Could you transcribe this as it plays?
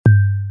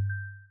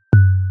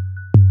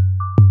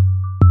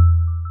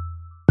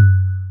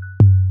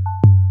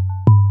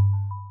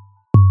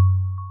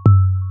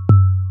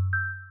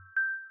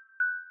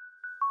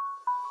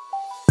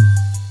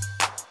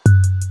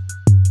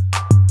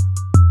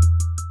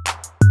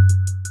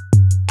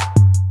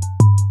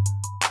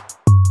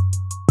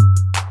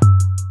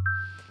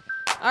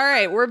All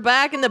right, we're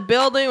back in the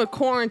building with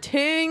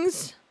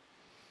Quarantines.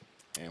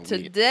 And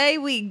Today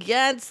we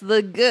get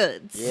the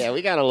goods. Yeah,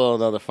 we got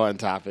another fun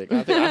topic.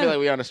 I feel like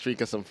we're on a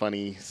streak of some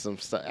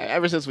stuff.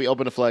 Ever since we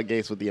opened the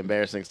floodgates with the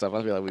embarrassing stuff,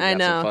 I feel like we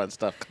got some fun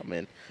stuff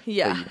coming for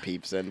you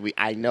peeps. And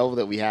I know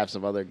that we have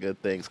some other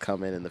good things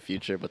coming in the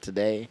future, but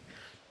today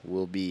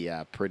will be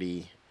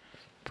pretty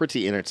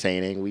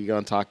entertaining. We're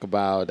going to talk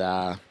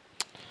about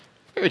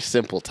very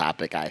simple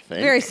topic, I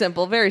think. Very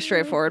simple, very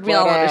straightforward. We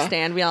all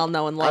understand. We all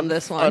know and love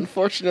this one.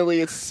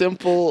 Unfortunately, it's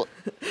simple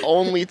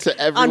only to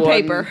everyone. On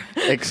paper.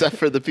 Except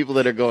for the people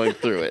that are going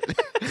through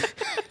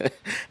it.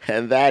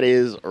 And that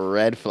is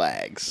red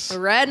flags.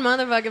 Red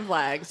motherfucking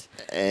flags.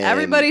 And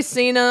everybody's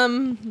seen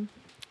them.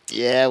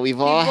 Yeah, we've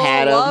all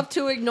had them. People love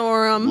to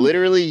ignore them.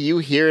 Literally, you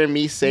hearing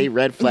me say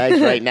red flags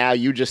right now,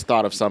 you just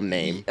thought of some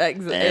name.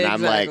 And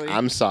I'm like,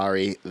 I'm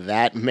sorry.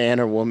 That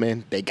man or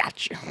woman, they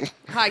got you.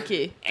 High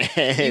key.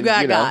 And, you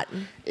got.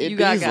 It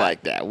is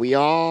like that. We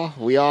all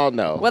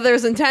know. Whether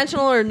it's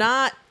intentional or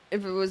not,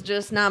 if it was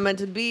just not meant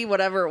to be,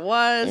 whatever it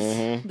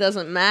was,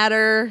 doesn't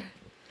matter.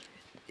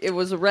 It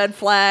was a red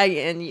flag,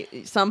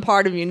 and some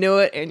part of you knew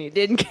it, and you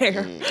didn't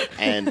care.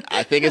 And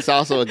I think it's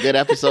also a good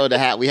episode to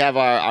have. We have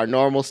our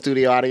normal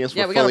studio audience.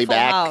 Yeah, we're we got fully a full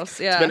back. house.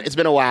 Yeah. It's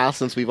been a while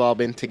since we've all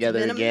been together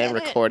again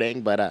minute.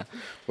 recording, but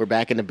we're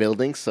back in the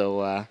building.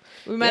 So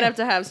we might have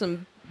to have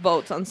some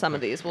votes on some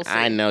of these. We'll see.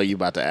 I know you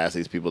about to ask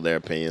these people their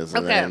opinions,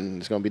 and then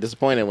it's going to be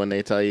disappointed when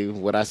they tell you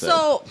what I said.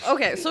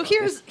 So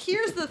here's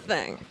the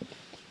thing.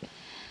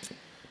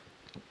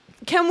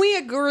 Can we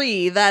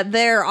agree that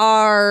there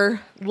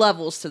are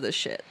levels to this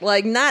shit?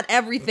 Like, not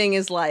everything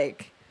is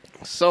like...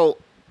 So,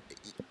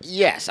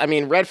 yes. I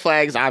mean, red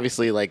flags,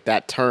 obviously, like,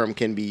 that term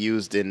can be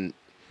used in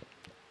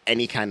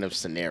any kind of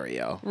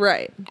scenario.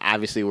 Right.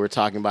 Obviously, we're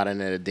talking about it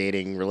in a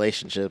dating,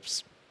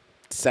 relationships,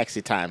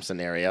 sexy time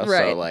scenario.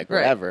 Right. So, like,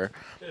 whatever.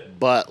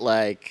 But,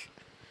 like,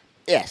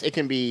 yes, it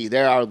can be...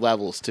 There are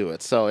levels to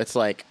it. So, it's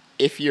like,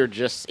 if we're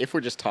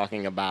just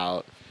talking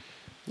about,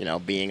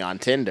 being on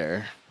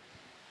Tinder...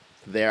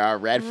 There are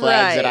red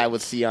flags that I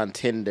would see on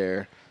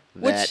Tinder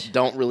that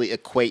don't really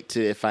equate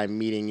to if I'm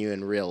meeting you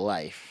in real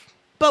life.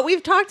 But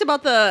we've talked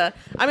about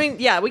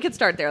we could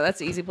start there. That's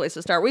the easy place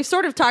to start. We've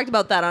sort of talked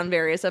about that on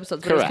various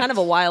episodes, but it was kind of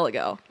a while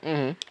ago.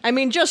 Mm-hmm. I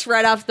mean, just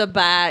right off the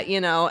bat,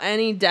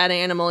 any dead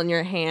animal in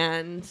your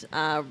hand,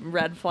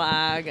 red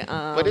flag.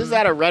 But is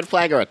that a red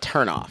flag or a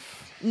turnoff?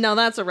 No,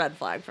 that's a red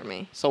flag for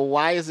me. So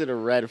why is it a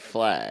red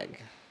flag?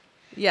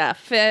 Yeah,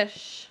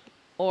 fish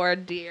or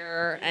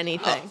deer,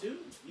 anything.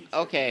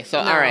 Okay, so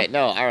all right,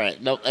 no,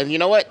 and you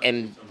know what?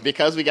 And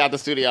because we got the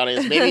studio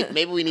audience,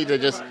 maybe we need to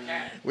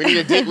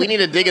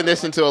dig in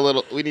this a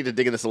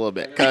little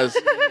bit, because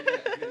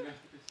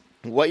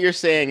what you're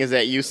saying is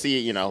that you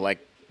see,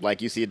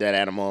 like you see a dead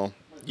animal,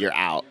 you're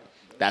out.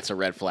 That's a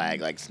red flag.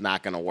 Like, it's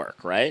not gonna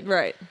work, right?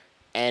 Right.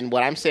 And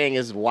what I'm saying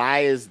is,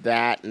 why is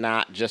that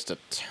not just a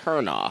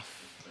turnoff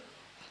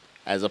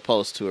as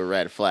opposed to a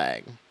red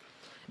flag?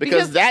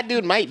 Because that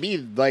dude might be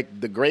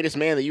like the greatest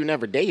man that you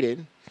never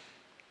dated.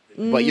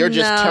 But you're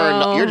just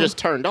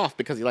turned off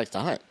because he likes to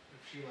hunt.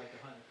 She likes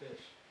to hunt and fish.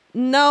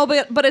 No,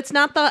 but it's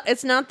not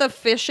the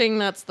fishing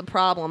that's the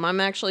problem. I'm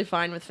actually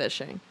fine with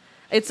fishing.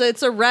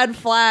 It's a red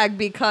flag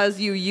because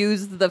you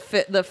used the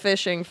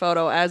fishing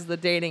photo as the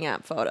dating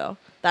app photo.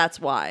 That's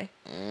why.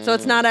 So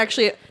it's not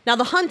actually. Now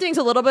the hunting's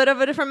a little bit of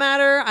a different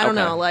matter. I don't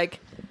know, like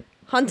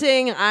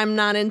hunting, I'm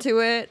not into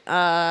it.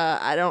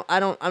 I'm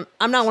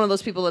not one of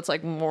those people that's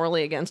like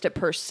morally against it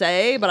per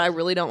se, but I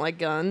really don't like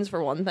guns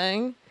for one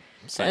thing.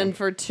 Same. And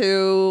for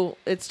two,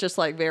 it's just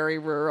like very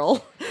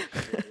rural.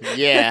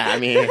 Yeah, I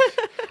mean,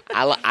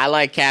 I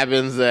like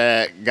cabins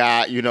that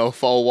got,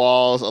 full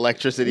walls,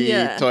 electricity,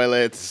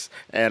 toilets,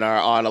 and are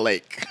on a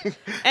lake.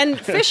 And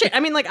fishing, I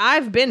mean, like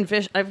I've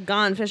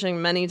gone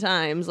fishing many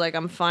times. Like,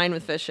 I'm fine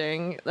with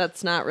fishing.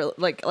 That's not really,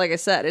 like I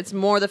said, it's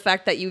more the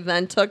fact that you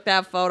then took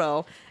that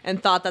photo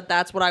and thought that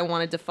that's what I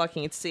wanted to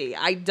fucking see.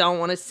 I don't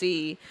want to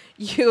see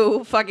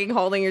you fucking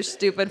holding your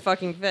stupid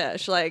fucking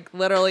fish. Like,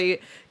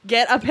 literally,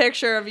 get a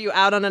picture of you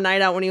out on a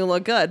night out when you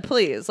look good,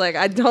 please. Like,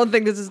 I don't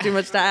think this is too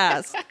much to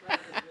ask.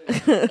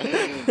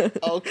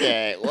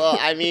 Okay, well,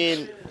 I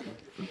mean...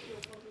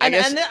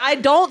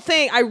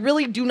 I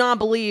really do not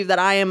believe that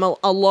I am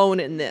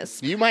alone in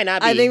this. You might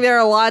not be. I think there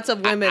are lots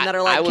of women that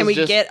are like, can we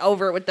get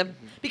over it with the...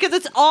 Because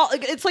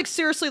it's like,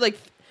 seriously, like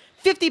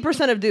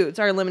 50% of dudes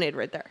are eliminated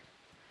right there.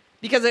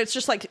 Because it's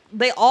just like,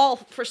 they all,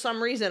 for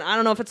some reason, I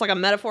don't know if it's like a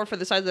metaphor for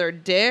the size of their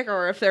dick,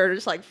 or if they're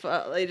just like,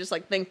 they just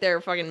like think they're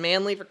fucking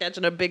manly for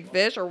catching a big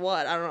fish, or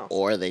what, I don't know.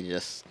 Or they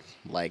just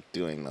like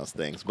doing those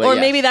things. But or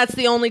maybe that's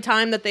the only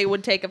time that they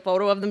would take a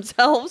photo of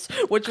themselves,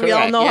 which we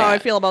all know how I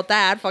feel about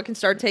that. Fucking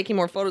start taking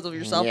more photos of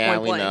yourself. Yeah,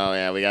 we know.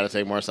 Yeah, we got to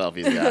take more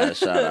selfies, guys.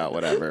 Shout out,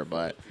 whatever.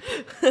 But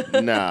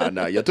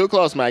no, you're too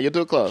close, man. You're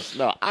too close.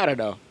 No, I don't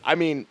know. I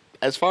mean,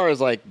 as far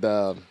as like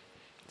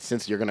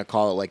since you're going to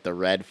call it like the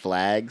red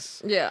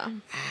flags. Yeah.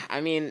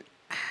 I mean,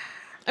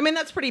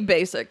 that's pretty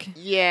basic.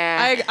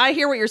 Yeah. I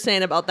hear what you're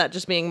saying about that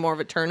just being more of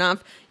a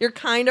turnoff. You're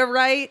kind of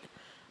right.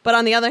 But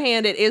on the other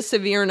hand, it is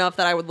severe enough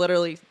that I would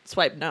literally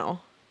swipe no.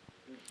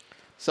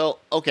 So,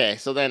 okay.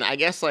 So then I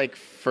guess, like,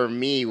 for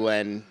me,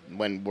 when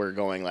we're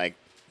going, like,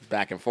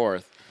 back and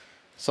forth,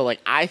 so,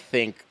 like, I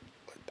think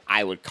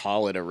I would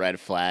call it a red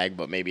flag,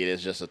 but maybe it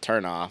is just a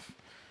turnoff.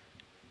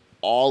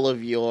 All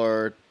of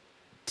your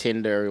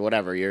Tinder,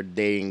 whatever, your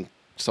dating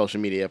social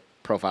media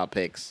profile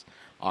pics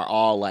are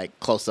all, like,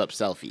 close-up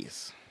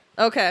selfies.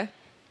 Okay.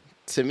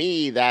 To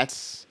me,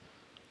 that's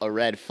a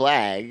red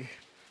flag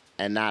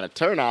and not a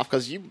turnoff,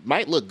 because you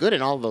might look good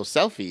in all of those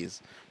selfies.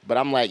 But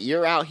I'm like,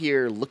 you're out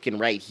here looking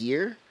right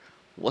here.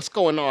 What's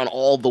going on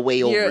all the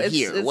way over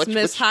here?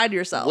 It's hide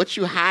yourself. What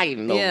you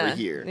hiding over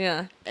here?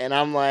 Yeah. And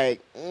I'm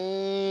like,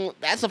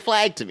 that's a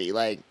flag to me.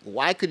 Like,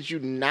 why could you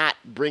not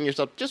bring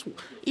yourself just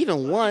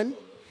even one?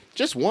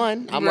 Just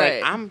one. I'm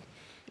right. like, I'm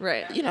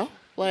right. You know,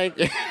 like,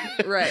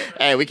 right.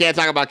 Hey, we can't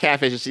talk about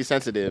catfish. She's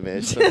sensitive,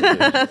 man.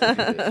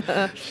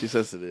 She's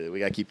sensitive. We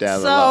gotta keep that.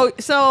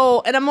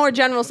 So, in a more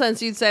general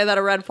sense, you'd say that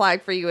a red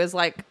flag for you is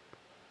like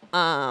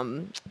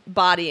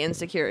body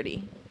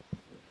insecurity,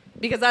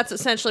 because that's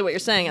essentially what you're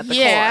saying at the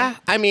core. Yeah,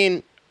 I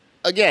mean,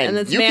 again, and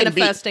it's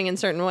manifesting in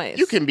certain ways.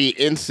 You can be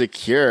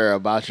insecure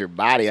about your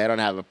body. I don't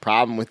have a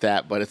problem with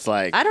that, but it's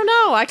like, I don't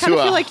know. I kind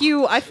of feel like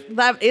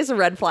that is a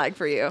red flag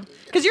for you,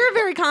 because you're a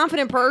very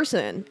confident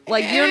person.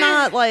 Like, you're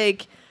not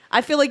like,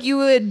 I feel like you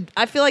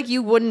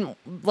wouldn't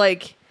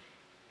like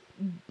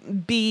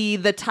be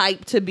the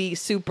type to be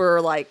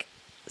super like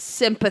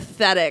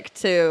sympathetic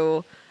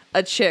to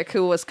a chick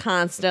who was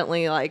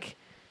constantly like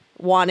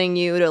wanting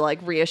you to like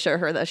reassure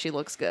her that she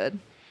looks good.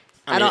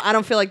 I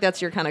don't feel like that's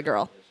your kind of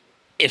girl.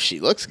 If she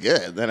looks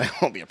good, then it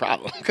won't be a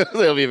problem, because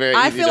it'll be very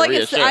easy to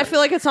reassure. I feel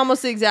like it's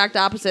almost the exact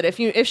opposite.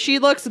 If she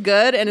looks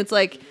good, and it's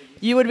like,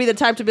 you would be the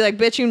type to be like,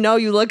 bitch, you know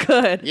you look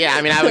good. Yeah,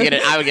 I mean, I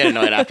would get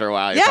annoyed after a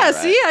while. Yeah,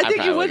 see, I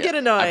think you would get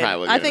annoyed.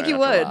 I think you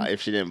would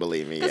if she didn't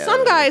believe me. Because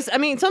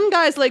some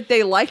guys like,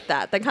 they like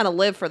that. They kind of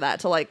live for that,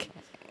 to like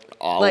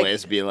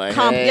always be like,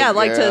 hey, yeah, girl,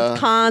 like to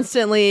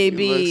constantly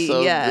be, look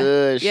so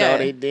good, yeah.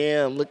 shawty,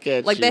 damn, look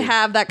at like you. They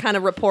have that kind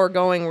of rapport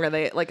going where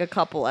they, like a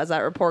couple has that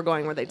rapport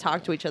going where they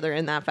talk to each other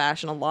in that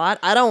fashion a lot.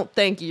 I don't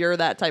think you're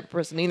that type of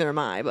person, neither am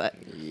I, but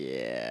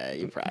yeah,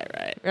 you're probably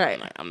right.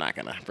 Right. I'm not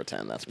gonna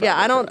pretend that's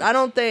yeah. Correct.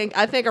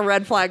 I think a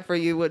red flag for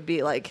you would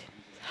be like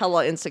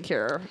hella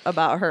insecure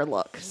about her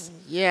looks.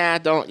 Yeah,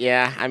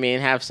 I mean,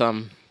 have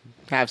some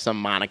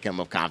monicum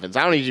of confidence.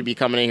 I don't need you to be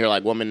coming in here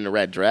like woman in a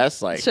red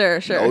dress, like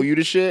sure. know you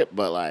the shit,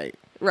 but like,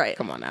 right.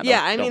 Come on now.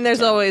 Yeah, I mean,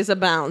 there's always a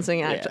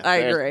balancing act. Yeah, I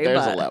agree.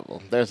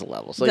 There's a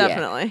level. So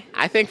definitely.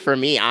 Yeah, I think for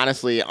me,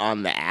 honestly,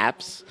 on the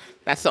apps,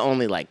 that's the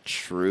only like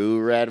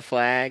true red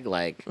flag.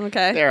 Like,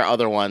 okay, there are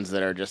other ones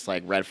that are just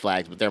like red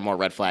flags, but they're more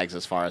red flags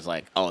as far as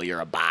like, oh,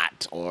 you're a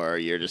bot, or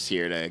you're just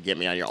here to get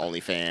me on your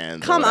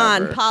OnlyFans. Come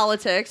on,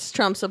 politics,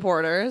 Trump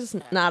supporters,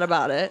 not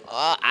about it.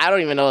 I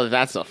don't even know that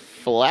that's a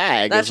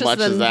flag as much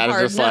as that is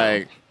just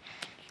like,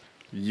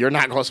 you're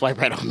not gonna swipe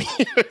right on me.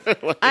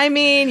 Like, I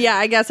mean, yeah,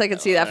 I guess I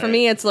could see that. For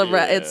me, it's a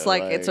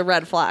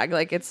red flag.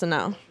 Like, it's a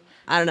no.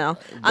 I don't know.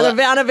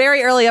 On a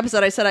very early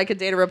episode, I said I could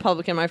date a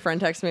Republican. My friend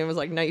texted me and was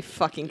like, "No, you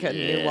fucking couldn't,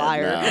 you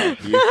liar."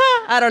 No,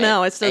 I don't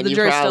know. It's still the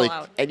jury's still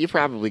out. And you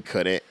probably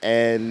couldn't.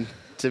 And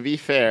to be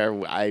fair,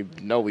 I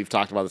know we've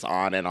talked about this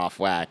on and off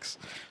wax,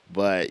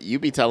 but you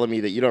be telling me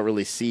that you don't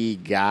really see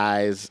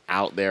guys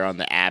out there on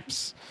the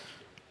apps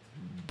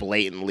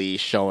blatantly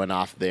showing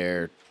off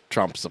their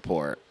Trump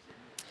support.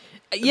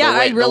 Yeah,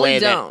 I really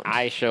don't.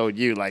 I showed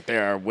you, like,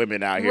 there are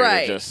women out here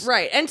right, that just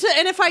right. And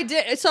if I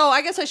did, so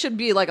I guess I should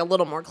be like a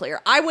little more clear.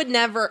 I could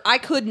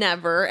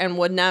never and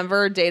would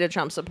never date a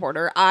Trump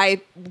supporter. I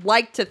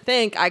like to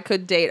think I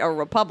could date a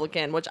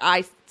Republican, which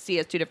I see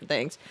as two different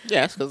things.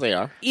 Yes, because they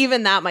are.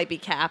 Even that might be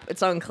cap.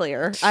 It's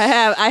unclear.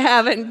 I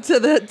haven't to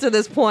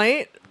this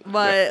point,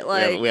 but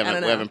we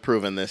haven't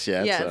proven this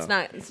yet. Yeah,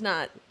 so.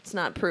 It's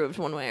not proved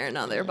one way or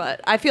another.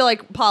 But I feel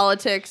like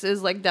politics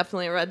is like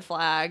definitely a red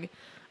flag.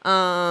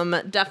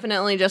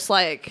 Definitely just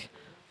like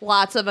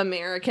lots of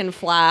American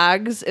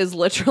flags is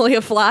literally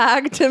a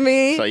flag to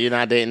me. So you're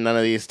not dating none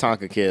of these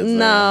Tonka kids?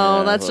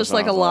 No, that's just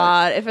like a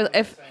lot.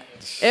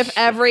 If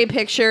every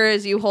picture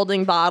is you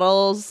holding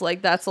bottles,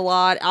 like that's a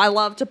lot. I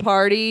love to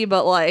party,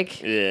 but like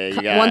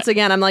once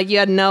again, I'm like, you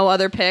had no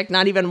other pick,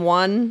 not even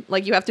one.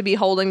 Like you have to be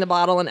holding the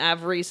bottle in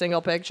every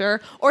single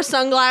picture, or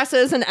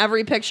sunglasses in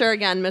every picture.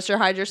 Again, Mr.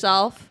 Hide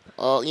Yourself.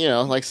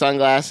 Well, like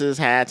sunglasses,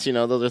 hats,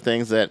 those are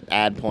things that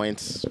add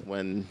points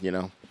when,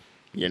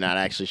 you're not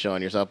actually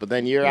showing yourself. But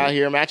then you're out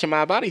here matching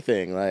my body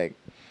thing. Like,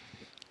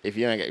 but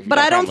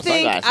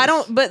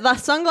the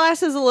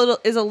sunglasses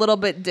is a little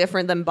bit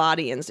different than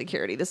body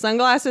insecurity. The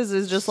sunglasses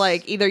is just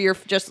like, either you're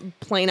just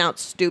plain out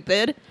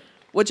stupid,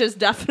 which is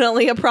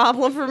definitely a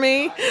problem for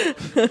me.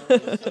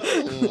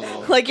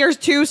 Like, you're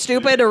too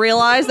stupid to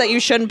realize that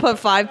you shouldn't put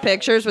 5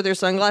 pictures with your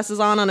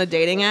sunglasses on a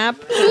dating app.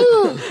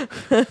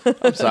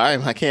 I'm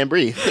sorry, I can't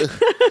breathe.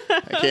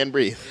 I can't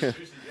breathe.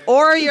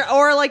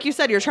 Or like you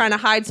said, you're trying to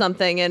hide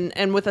something,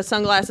 and with the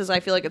sunglasses, I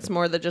feel like it's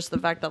more than just the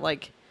fact that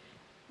like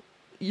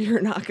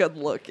you're not good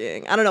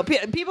looking. I don't know.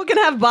 People can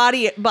have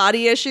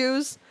body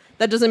issues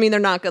That doesn't mean they're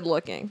not good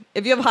looking.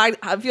 If you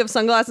have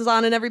sunglasses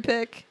on in every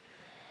pic,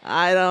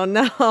 I don't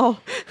know.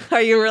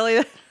 Are you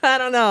really? I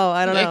don't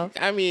know.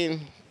 I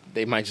mean,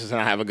 they might just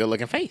not have a good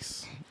looking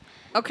face.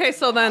 Okay,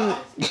 so then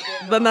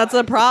that's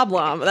a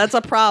problem. That's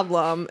a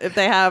problem if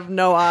they have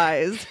no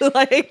eyes.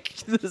 Like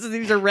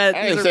these are red.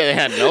 I didn't say they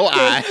had no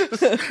eyes.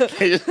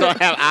 They just don't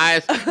have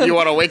eyes you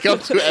want to wake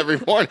up to every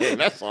morning.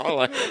 That's all.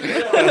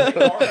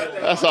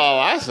 That's all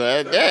I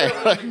said.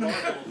 Yeah,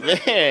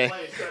 man,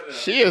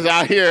 she is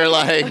out here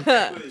like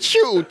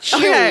chew.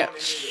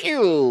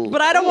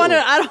 But I don't want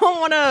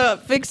to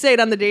fixate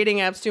on the dating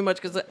apps too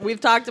much because we've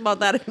talked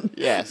about that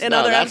in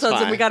other episodes,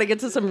 fine. And we got to get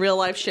to some real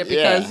life shit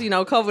because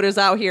COVID is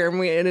out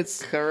here and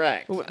it's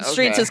correct.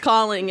 Streets is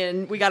calling,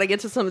 and we got to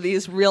get to some of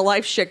these real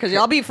life shit because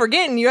y'all be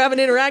forgetting you haven't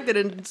interacted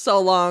in so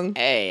long.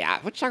 Hey,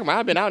 what you talking about?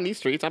 I've been out in these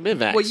streets. I've been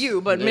vaxxed. Well,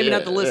 you, but maybe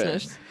not the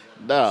listeners.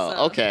 No,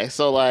 so. Okay.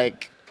 So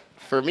like,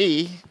 for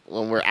me,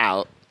 when we're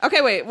out.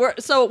 Okay, wait.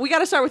 So we got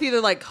to start with either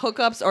like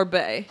hookups or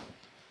bae.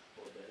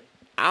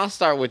 I'll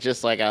start with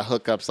just like a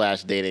hookup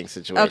 / dating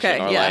situation. Okay,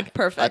 or like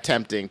perfect.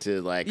 Attempting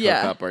to like hook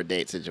up or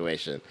date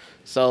situation.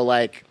 So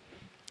like.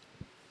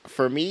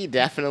 For me,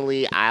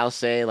 definitely, I'll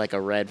say like a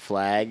red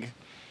flag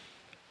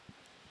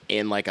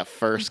in like a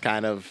first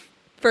kind of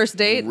first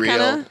date,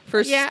 kind of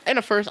first. Yeah,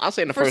 I'll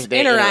say in the first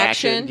date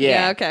interaction.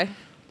 Yeah, okay.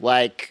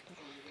 Like,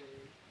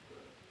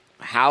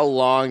 how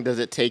long does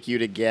it take you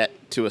to get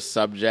to a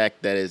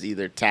subject that is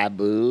either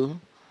taboo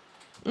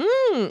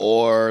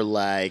or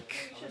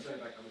like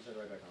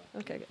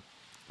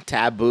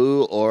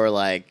taboo or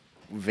like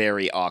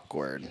very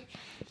awkward?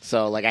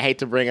 So like, I hate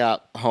to bring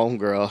up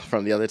homegirl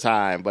from the other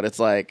time, but it's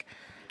like.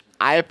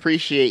 I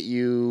appreciate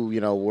you,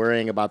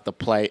 worrying about the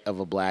plight of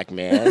a black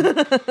man,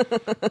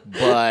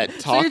 but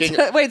talking.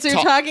 So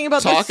you're talking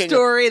about the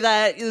story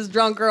that this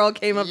drunk girl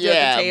came up to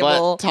at the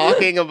table. But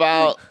talking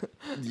about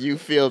you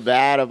feel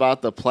bad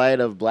about the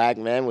plight of black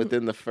men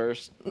within the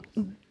first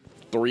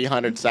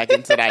 300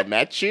 seconds that I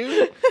met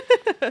you,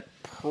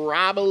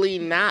 probably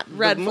not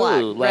red the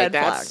flag. mood. Like red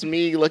that's flag.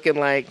 Me looking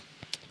like.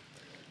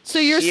 So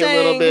you're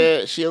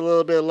saying she a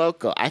little bit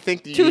loco. I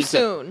think you too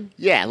soon.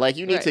 Like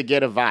you need to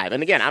get a vibe.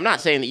 And again, I'm not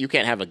saying that you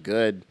can't have a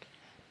good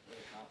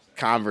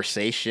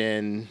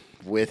conversation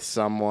with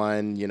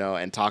someone,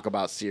 and talk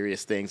about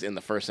serious things in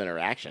the first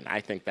interaction. I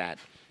think that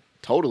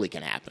totally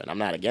can happen. I'm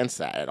not against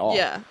that at all.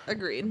 Yeah,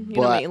 agreed. You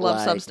know me,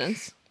 love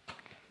substance.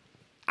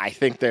 I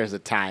think there's a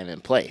time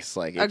and place.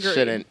 Like it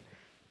shouldn't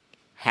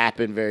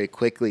happen very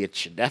quickly. It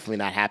should definitely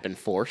not happen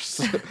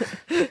forced.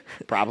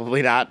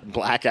 Probably not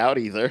blackout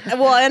either.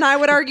 Well, and I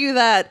would argue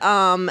that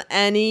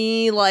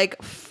any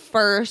like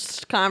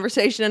first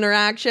conversation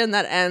interaction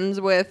that ends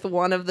with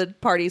one of the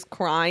parties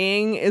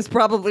crying is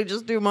probably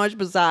just too much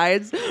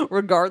besides,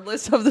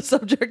 regardless of the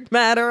subject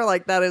matter.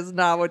 Like that is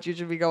not what you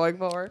should be going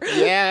for.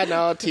 Yeah,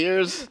 no,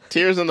 tears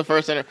in the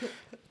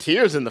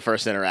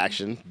first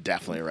interaction,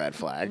 definitely a red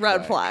flag.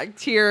 Red flag.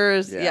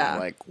 Tears, yeah.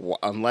 Like,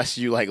 unless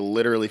you, like,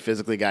 literally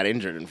physically got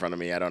injured in front of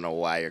me, I don't know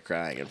why you're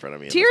crying in front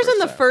of me. Tears in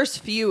the first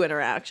few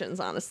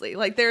interactions, honestly.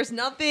 Like, there's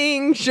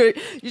nothing...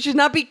 You should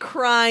not be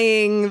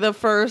crying the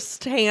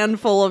first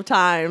handful of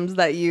times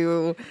that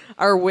you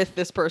are with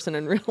this person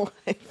in real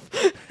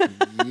life.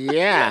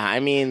 Yeah, I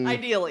mean...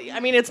 Ideally.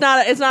 I mean, it's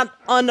not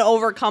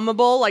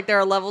unovercomable. Like, there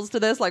are levels to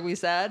this, like we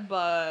said,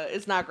 but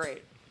it's not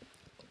great.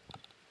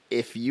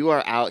 If you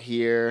are out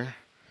here,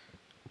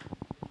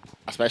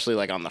 especially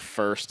like on the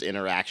first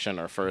interaction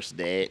or first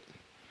date,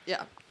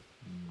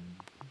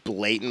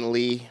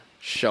 blatantly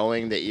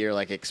showing that you're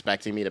like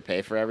expecting me to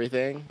pay for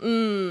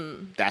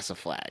everything, that's a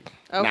flag.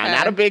 Okay. Now,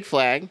 not a big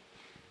flag,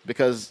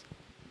 because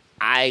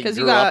I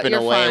grew up in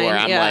a way where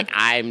I'm like,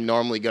 I'm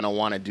normally going to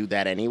want to do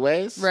that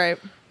anyways. Right.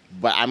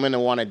 But I'm going to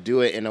want to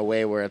do it in a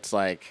way where it's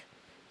like,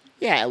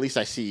 yeah, at least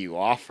I see you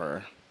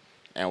offer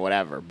and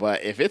whatever.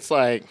 But if it's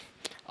like...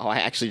 Oh,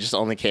 I actually just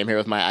only came here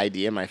with my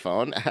ID and my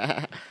phone.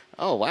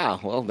 Oh, wow.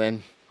 Well,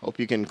 then hope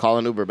you can call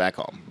an Uber back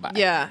home. Bye.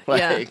 Yeah,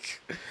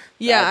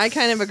 yeah, I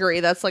kind of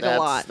agree. That's a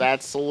lot.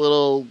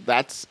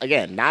 That's,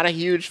 again, not a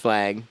huge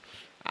flag.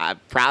 I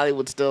probably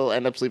would still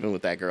end up sleeping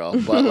with that girl.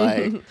 But,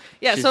 like,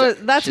 yeah, so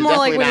that's more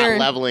like when you're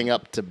leveling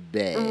up to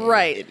bae.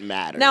 Right. It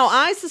matters. Now,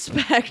 I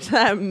suspect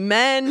that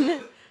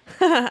men...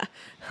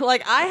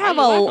 like, I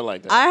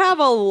have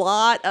a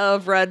lot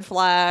of red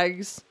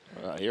flags...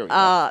 Here we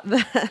go.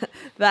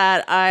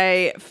 That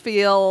I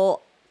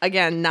feel,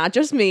 again, not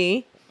just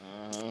me,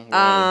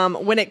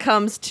 when it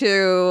comes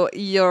to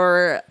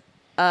your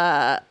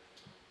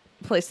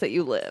place that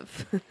you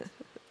live.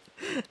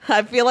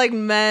 I feel like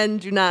men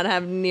do not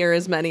have near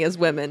as many as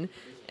women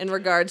in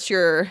regards to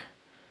your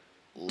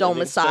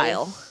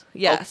domicile. Space?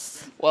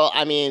 Yes. Oh, well,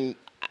 I mean,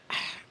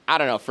 I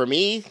don't know. For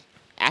me,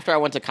 after I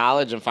went to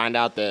college and find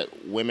out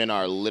that women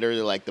are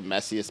literally like the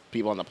messiest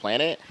people on the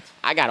planet,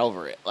 I got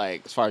over it.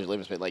 Like, as far as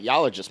living space, like,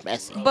 y'all are just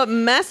messy. But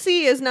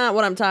messy is not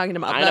what I'm talking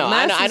about.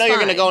 I know you're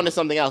gonna go into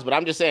something else, but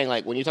I'm just saying,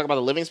 like, when you talk about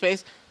the living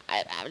space,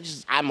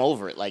 I'm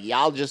over it. Like,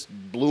 y'all just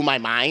blew my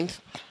mind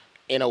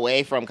in a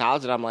way from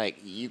college, and I'm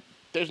like,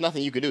 there's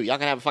nothing you can do. Y'all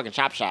can have a fucking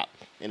chop shop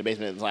in the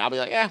basement. It's like, I'll be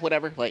like, yeah,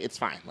 whatever. Like, it's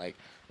fine. Like,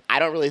 I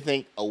don't really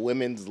think a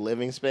women's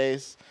living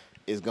space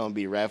is going to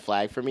be red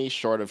flag for me,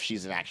 short of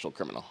she's an actual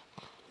criminal.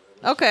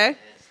 Okay.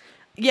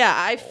 Yeah,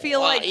 I feel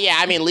like... Yeah,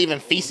 I mean, leaving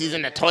feces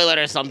in the toilet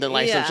or something,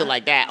 like some shit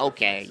like that.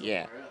 Okay,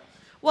 yeah.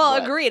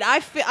 Well, agreed. I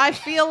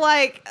feel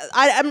like...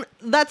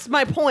 that's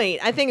my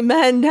point. I think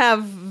men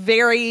have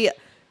very,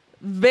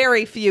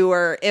 very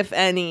fewer, if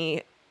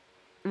any,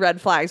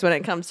 red flags when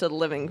it comes to the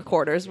living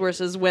quarters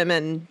versus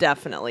women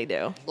definitely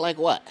do. Like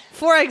what?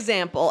 For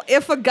example,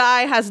 if a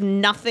guy has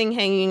nothing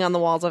hanging on the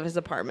walls of his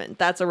apartment,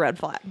 that's a red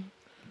flag.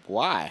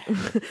 Why?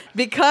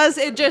 because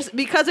it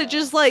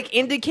just like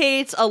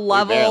indicates a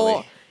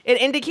level. It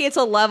indicates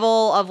a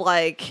level of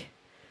like,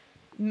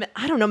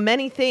 I don't know,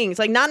 many things.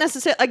 Like not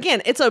necessarily.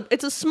 Again, it's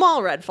a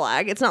small red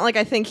flag. It's not like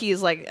I think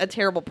he's like a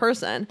terrible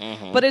person,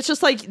 but it's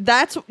just like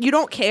you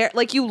don't care.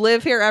 Like you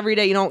live here every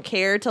day. You don't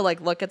care to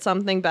like look at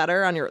something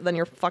better than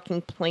your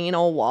fucking plain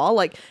old wall.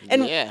 Like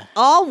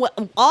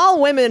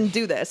all women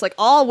do this. Like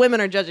all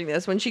women are judging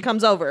this. When she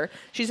comes over,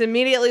 she's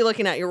immediately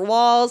looking at your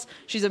walls.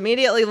 She's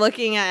immediately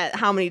looking at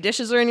how many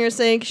dishes are in your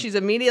sink. She's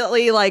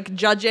immediately like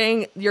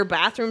judging your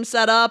bathroom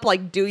setup.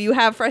 Like, do you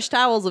have fresh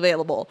towels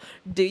available?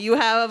 Do you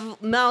have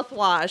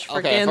mouthwash?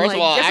 Okay, first of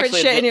all, different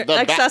actually, shit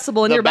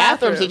accessible in your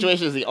bathroom. The bathroom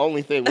situation is the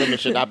only thing women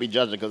should not be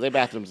judging because their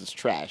bathrooms is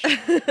trash.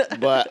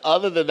 But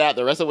other than that,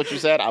 the rest of what you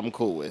said, I'm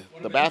cool with.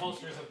 The bathroom.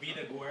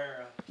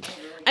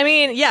 I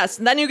mean, yes.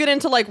 Then you get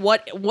into like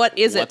what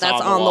is it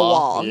that's on the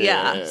wall?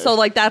 Yeah. So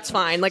like that's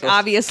fine. Like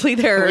obviously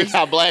there's we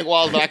got blank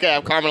walls, but I can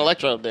have Carmen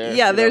Electra up there.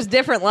 Yeah, there's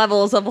different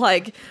levels of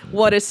like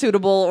what is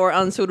suitable or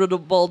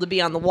unsuitable to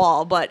be on the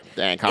wall. But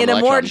in a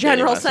more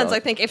general sense, I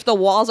think if the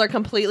walls are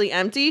completely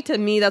empty, to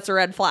me that's a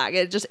red flag.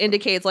 It just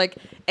indicates like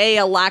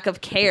a lack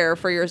of care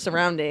for your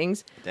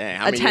surroundings.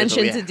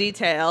 Attention to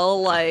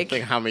detail. Like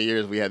think how many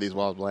years we had these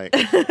walls blank.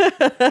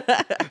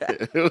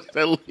 It was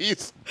at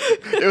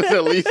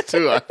least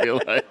 2. I feel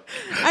like.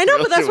 I know,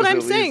 but that's what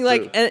I'm saying.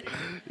 Like, yeah,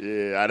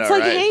 I know. It's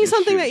like hanging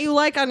something that you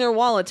like on your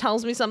wall. It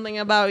tells me something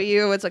about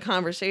you. It's a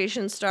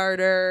conversation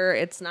starter.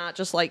 It's not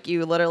just like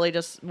you literally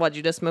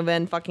you just move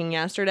in fucking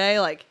yesterday.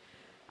 Like,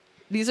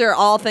 these are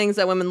all things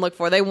that women look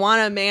for. They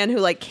want a man who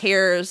like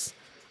cares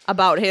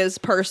about his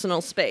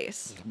personal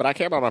space. But I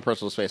care about my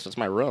personal space. It's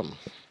my room.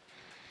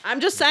 I'm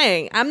just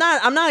saying. I'm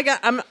not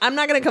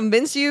gonna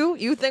convince you.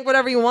 You think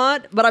whatever you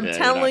want, but I'm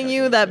telling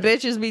you that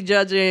bitches be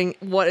judging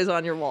what is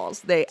on your walls.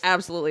 They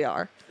absolutely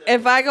are.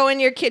 If I go in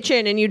your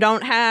kitchen and you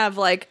don't have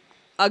like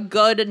a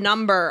good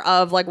number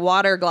of like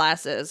water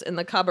glasses in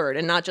the cupboard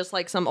and not just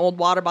like some old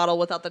water bottle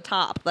without the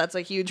top, that's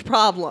a huge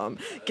problem.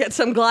 Get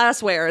some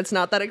glassware. It's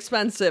not that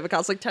expensive. It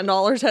costs like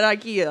 $10 at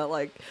IKEA.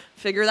 Like,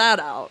 figure that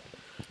out.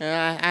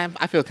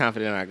 I feel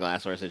confident in our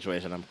glassware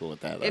situation. I'm cool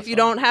with that. If you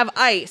don't have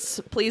ice,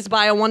 please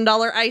buy a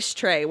 $1 ice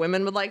tray.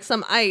 Women would like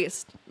some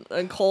ice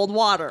and cold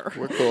water.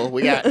 We're cool.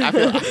 We got.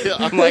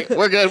 I'm like,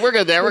 we're good. We're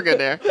good there. We're good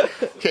there.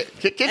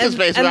 Kitchen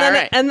space. We're all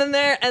right. And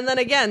then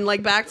again,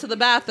 like back to the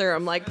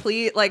bathroom. Like,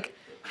 please, like,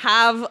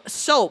 have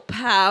soap,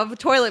 have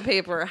toilet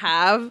paper,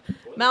 have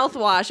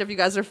mouthwash if you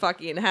guys are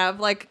fucking,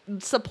 have like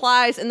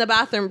supplies in the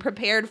bathroom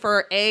prepared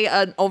for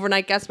an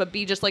overnight guest, but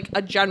B, just like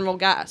a general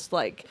guest,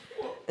 like.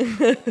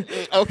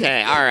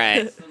 Okay, all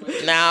right.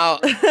 Now,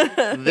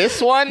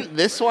 this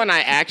one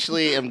I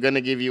actually am going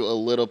to give you a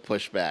little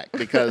pushback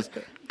because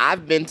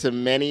I've been to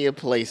many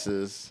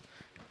places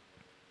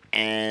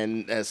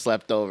and have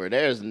slept over.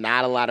 There's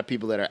not a lot of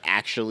people that are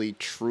actually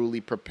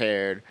truly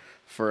prepared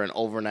for an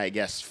overnight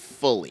guest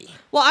fully.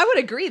 Well, I would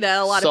agree that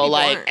a lot of people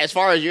aren't. As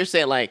far as you're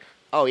saying, like,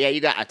 oh, yeah, you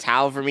got a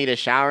towel for me to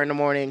shower in the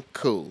morning?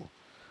 Cool.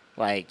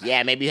 Like,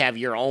 yeah, maybe you have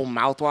your own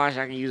mouthwash.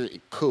 I can use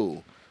it.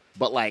 Cool.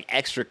 But like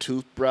extra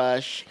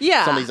toothbrush,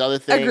 some of these other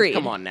things. Agreed.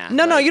 Come on now.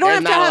 No, you don't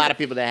have to have. There's not a lot of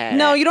people that have.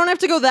 No, you don't have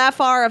to go that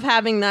far of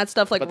having that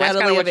stuff like but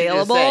readily what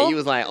available. You just said. He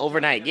was like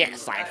overnight,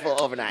 yes, like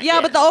full overnight. Yeah,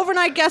 but the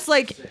overnight guest,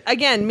 like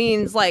again,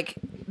 means like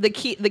the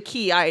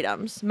key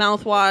items: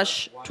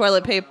 mouthwash,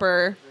 toilet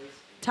paper,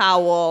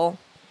 towel,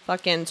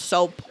 fucking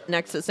soap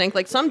next to the sink.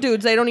 Like some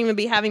dudes, they don't even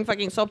be having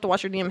fucking soap to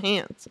wash your damn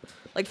hands.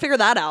 Like, figure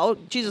that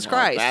out. Jesus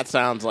Christ. That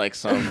sounds like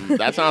some.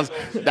 That sounds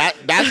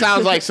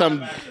like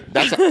some.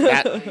 That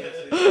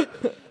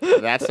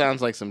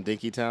sounds like some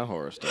Dinkytown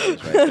horror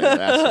stories right there.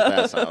 That's what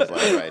that sounds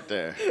like right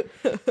there.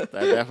 That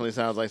definitely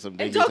sounds like some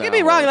Dinkytown. And don't get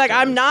me wrong. Like,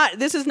 I'm not.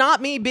 This is not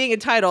me being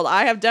entitled.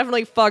 I have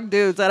definitely fucked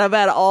dudes that have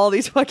had all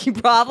these fucking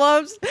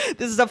problems.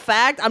 This is a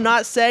fact. I'm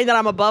not saying that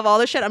I'm above all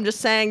this shit. I'm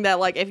just saying that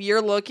like if you're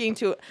looking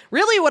to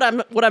really what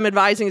I'm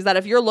advising is that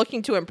if you're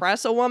looking to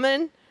impress a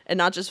woman and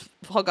not just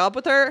hook up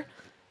with her.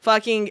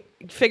 Fucking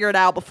figure it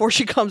out before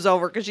she comes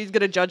over because she's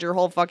going to judge your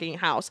whole fucking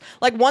house.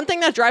 Like, one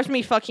thing that drives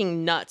me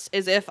fucking nuts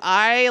is if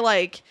I,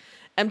 like,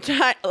 am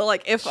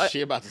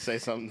she about to say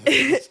something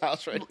in this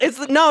house right now?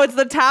 It's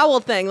the towel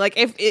thing. Like,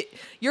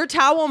 your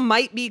towel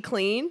might be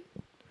clean,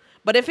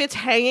 but if it's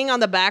hanging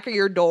on the back of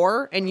your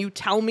door and you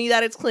tell me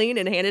that it's clean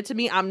and hand it to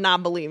me, I'm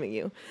not believing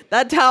you.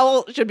 That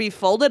towel should be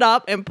folded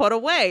up and put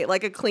away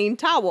like a clean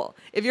towel.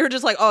 If you're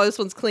just like, oh, this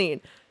one's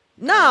clean.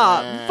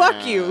 Nah,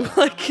 fuck you.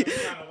 Like,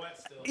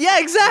 yeah,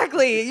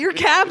 exactly. You're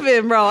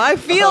capping, bro. I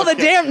feel the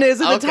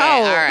dampness in the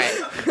towel. All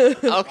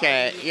right.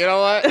 Okay. You know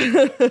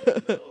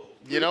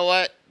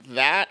what?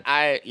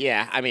 I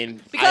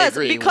mean, I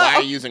agree. Why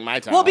are you using my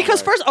towel? Well,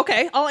 because first,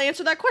 okay, I'll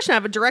answer that question. I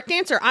have a direct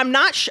answer. I'm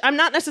not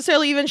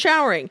necessarily even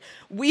showering.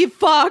 We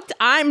fucked.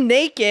 I'm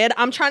naked.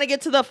 I'm trying to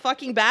get to the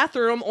fucking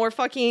bathroom or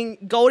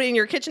fucking go in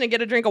your kitchen and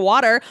get a drink of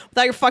water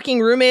without your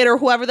fucking roommate or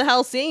whoever the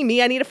hell seeing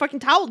me. I need a fucking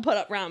towel to put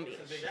up around me.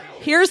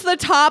 Here's the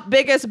top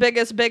biggest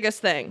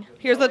thing.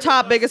 Here's the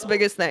top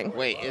biggest thing.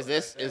 Wait, is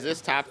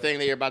this top thing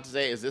that you're about to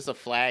say, is this a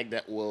flag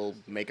that will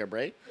make or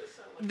break?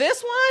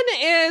 This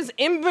one is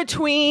in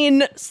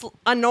between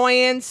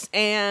annoyance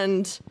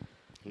and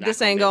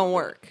this ain't gonna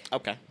work.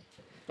 Okay.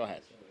 Go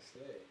ahead.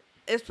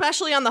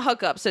 Especially on the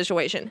hookup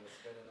situation.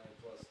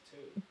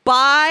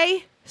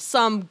 Buy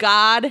some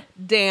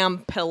goddamn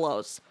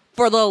pillows.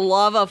 For the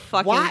love of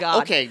fucking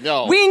God. Okay,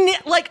 no.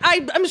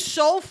 I'm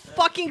so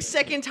fucking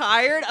sick and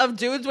tired of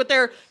dudes with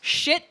their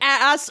shit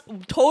ass,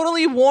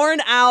 totally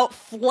worn out,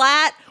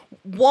 flat,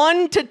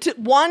 1 to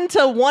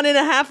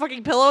 1.5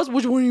 fucking pillows.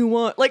 Which one do you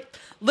want? Like,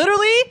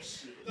 literally,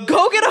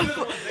 go get a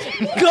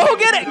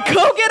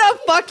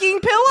fucking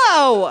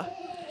pillow.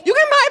 You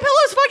can buy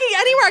pillows fucking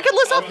anywhere. I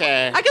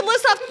could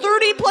list off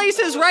 30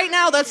 places right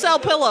now that sell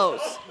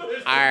pillows. All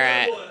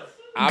right.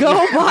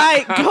 Go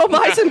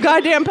buy some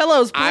goddamn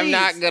pillows, please. I'm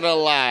not gonna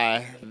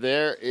lie.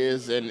 There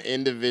is an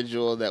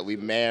individual that we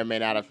may or may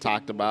not have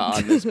talked about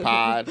on this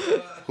pod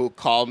who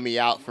called me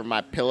out for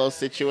my pillow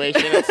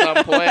situation at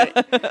some point.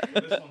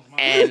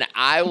 And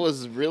I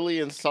was really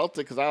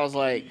insulted because I was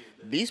like,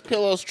 these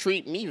pillows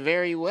treat me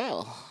very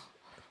well.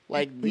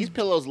 Like, these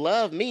pillows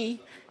love me.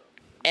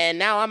 And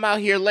now I'm out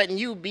here letting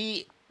you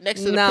be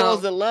next to the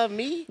pillows that love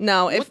me?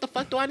 No. What the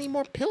fuck do I need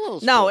more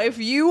pillows No, for? if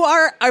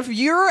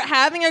you're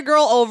having a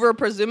girl over,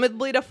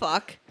 presumably to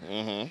fuck,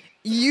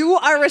 you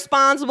are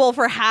responsible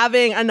for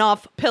having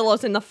enough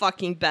pillows in the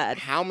fucking bed.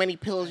 How many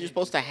pillows are you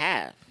supposed to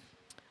have?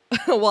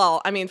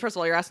 Well, I mean, first of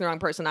all, you're asking the wrong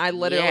person. I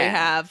literally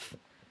have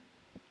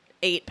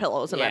 8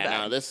 pillows in my bed.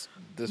 Yeah, no, this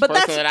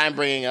person that I'm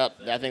bringing up,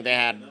 I think they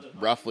had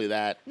roughly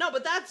that. No,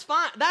 but that's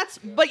fine.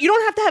 But you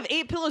don't have to have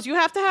 8 pillows. You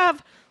have to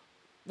have...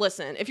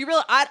 Listen, if you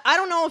really, I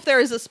don't know if there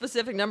is a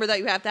specific number that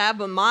you have to have,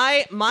 but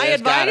my There's advice.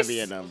 There's gotta be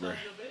a number.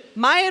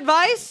 My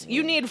advice: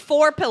 you need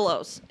 4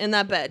 pillows in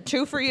that bed,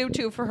 2 for you,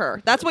 2 for her.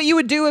 That's what you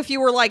would do if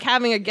you were like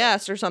having a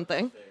guest or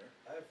something.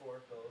 I have 4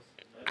 pillows.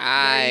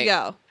 There you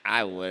go.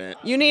 I wouldn't.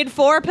 You need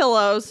 4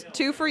 pillows,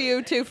 2 for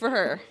you, 2 for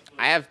her.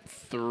 I have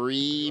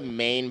 3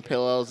 main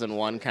pillows and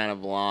 1 kind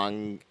of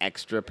long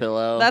extra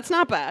pillow. That's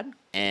not bad.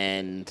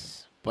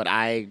 But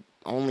I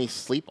only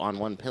sleep on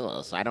 1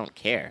 pillow, so I don't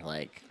care.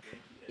 Like.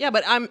 Yeah,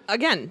 but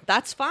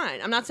that's fine.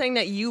 I'm not saying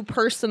that you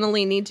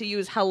personally need to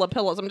use hella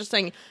pillows. I'm just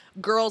saying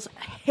girls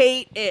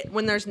hate it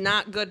when there's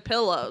not good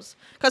pillows.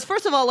 Because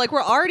first of all, like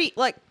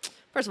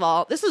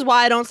this is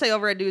why I don't stay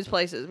over at dudes'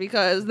 places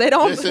because they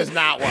don't. This is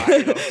not why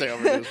I don't stay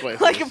over at dudes'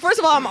 places. Like, first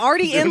of all, I'm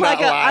already in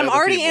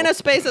in a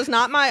space that's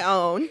not my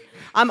own.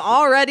 I'm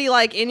already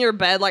like in your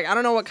bed. Like, I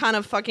don't know what kind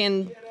of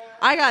fucking.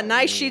 I got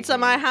nice sheets at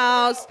my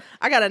house.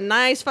 I got a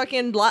nice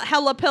fucking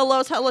hella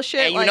pillows, hella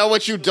shit. And you know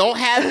what you don't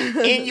have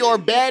in your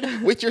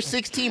bed with your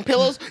 16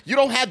 pillows? You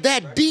don't have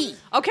that D.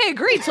 Okay,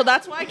 agreed. So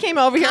that's why I came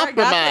over here.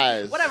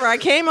 Compromise. I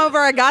came over.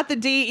 I got the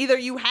D. Either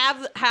you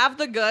have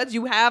the goods,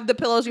 you have the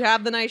pillows, you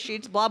have the nice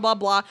sheets, blah blah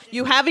blah.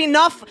 You have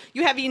enough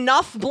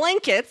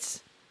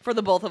blankets for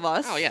the both of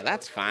us. Oh yeah,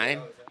 that's fine.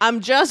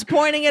 I'm just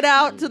pointing it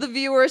out to the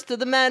viewers, to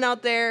the men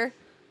out there.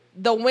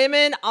 The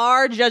women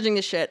are judging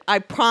the shit. I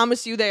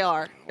promise you they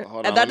are.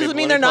 Well, and that doesn't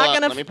mean they're not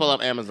going to... Let me pull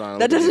up Amazon.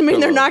 That doesn't mean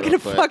they're not going to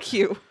fuck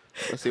you.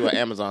 Let's see what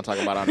Amazon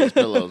talking about on these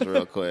pillows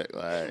real quick.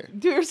 Like,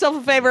 do yourself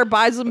a favor.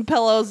 Buy some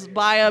pillows.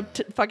 Buy a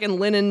fucking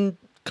linen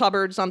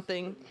cupboard,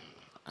 something.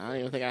 I don't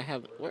even think I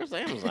have... Where's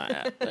Amazon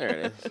at? There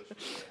it is.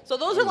 So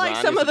those are like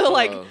some of the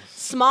like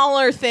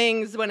smaller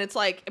things when it's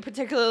like,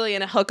 particularly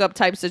in a hookup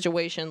type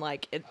situation,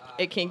 like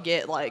it can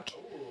get like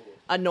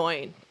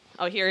annoying.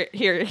 Oh, here,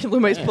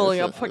 Lume's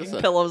pulling up fucking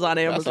pillows on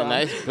Amazon.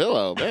 That's a nice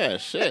pillow, man.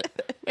 Shit.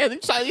 Man,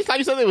 you thought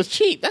you said it was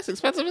cheap. That's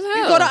expensive as hell.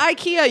 You go to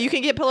IKEA, you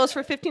can get pillows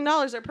for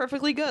 $15. They're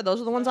perfectly good.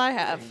 Those are the ones I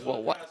have.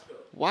 Well,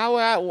 why would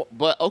I?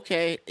 But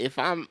okay, if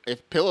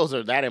pillows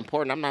are that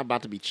important, I'm not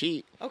about to be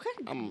cheap. Okay,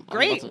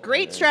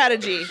 great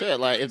strategy. Shit,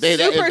 like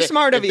if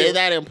smart of you. If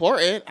they're that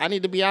important, I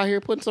need to be out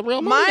here putting some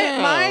real money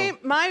down.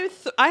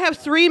 I have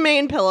 3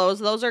 main pillows.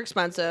 Those are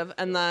expensive,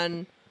 and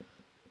then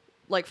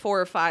like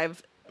 4 or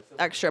 5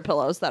 extra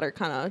pillows that are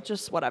kind of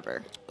just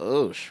whatever.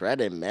 Oh,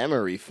 shredded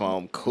memory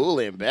foam,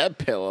 cooling bed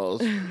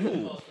pillows.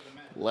 Ooh,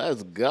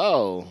 let's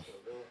go.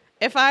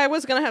 If I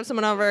was gonna have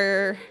someone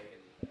over,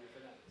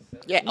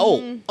 yeah.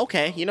 Oh,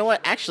 okay. You know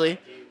what? Actually,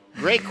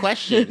 great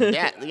question.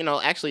 Yeah.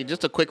 Actually,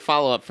 just a quick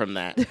follow up from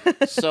that.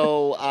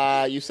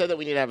 So, you said that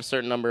we need to have a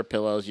certain number of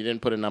pillows. You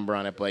didn't put a number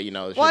on it, but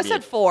Well, I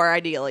said 4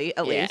 ideally,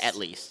 at least. Yeah, at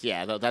least.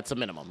 Yeah, that's a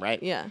minimum,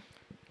 right? Yeah.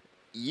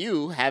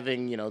 You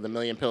having, the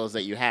million pillows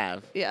that you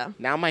have. Yeah.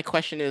 Now my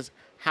question is,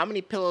 how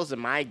many pillows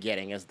am I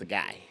getting as the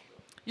guy?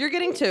 You're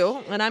getting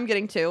 2, and I'm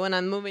getting 2, and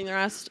I'm moving the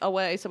rest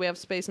away so we have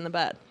space in the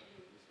bed.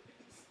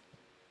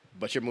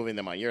 But you're moving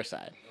them on your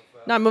side.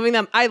 No, I'm moving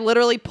them. I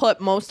literally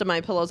put most of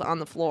my pillows on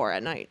the floor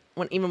at night,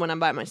 even when I'm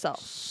by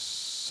myself.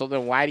 So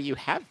then why do you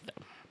have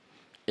them?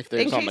 If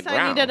they're on the ground. In case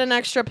I needed an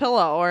extra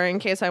pillow, or in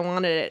case I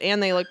wanted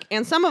it,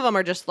 and some of them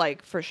are just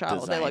like for show.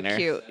 Designer. They look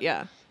cute.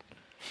 Yeah.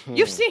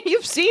 You've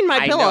seen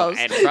my pillows.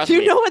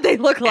 You know what they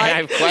look like. And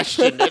I've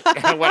questioned it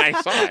when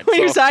I saw it. When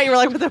you saw it, you were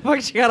like, "What the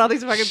fuck? She got all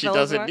these fucking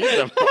pillows." She doesn't need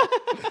them.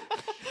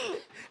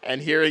 And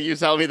hearing you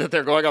tell me that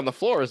they're going on the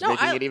floor is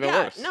making it even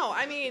worse. No,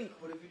 I mean,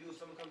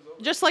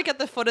 just like at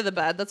the foot of the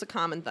bed. That's a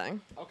common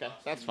thing. Okay,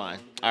 that's fine.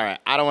 All right,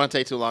 I don't want to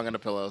take too long on the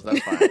pillows. That's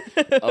fine.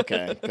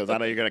 Okay, because I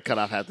know you're gonna cut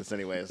off half this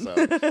anyway. So,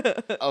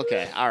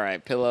 okay, all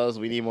right, pillows.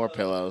 We need more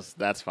pillows.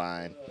 That's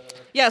fine.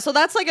 Yeah, so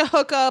that's like a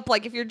hookup.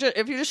 Like if you're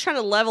just trying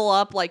to level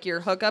up like your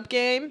hookup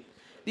game,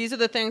 these are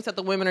the things that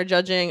the women are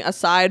judging.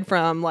 Aside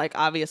from like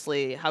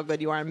obviously how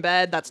good you are in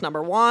bed, that's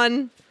number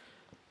 1.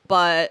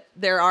 But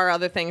there are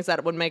other things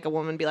that would make a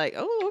woman be like,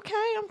 "Oh,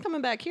 okay, I'm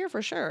coming back here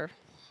for sure."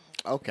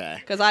 Okay.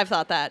 Because I've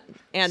thought that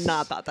and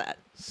not thought that.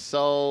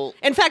 So,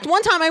 in fact,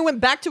 one time I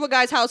went back to a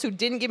guy's house who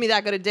didn't give me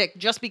that good a dick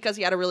just because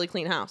he had a really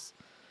clean house.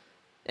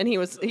 And he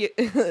like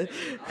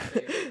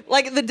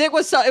the dick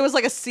was it was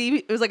like a C.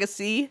 It was like a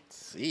C.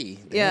 C.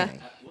 Dang. Yeah.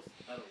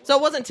 So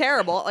it wasn't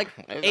terrible, like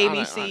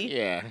ABC.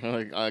 Yeah,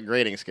 like a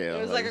grading scale.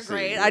 It was like a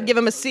grade. I'd give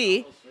him a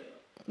C.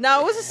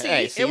 No, it was a C.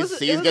 Hey, it was a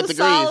degrees.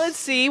 Solid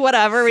C.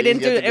 Whatever. We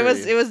didn't do it. It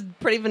was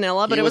pretty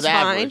vanilla, but it was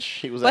fine.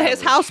 But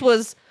his house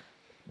was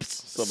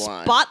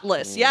sublime.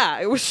 Spotless. Yeah,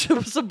 it was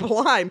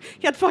sublime.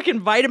 He had fucking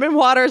vitamin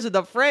waters in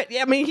the fridge.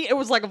 Yeah, I mean, it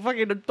was like a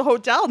fucking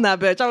hotel in that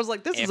bitch. I was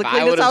like, this is the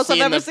cleanest house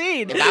I've ever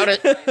seen. If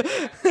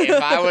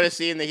I would have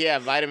seen that he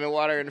had vitamin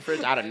water in the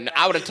fridge,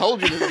 I would have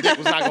told you that the dick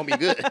was not going to be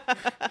good.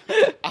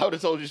 I would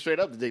have told you straight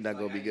up the dick not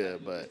going to be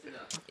good. But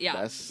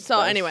yeah.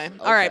 Anyway, okay.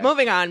 All right,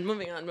 moving on.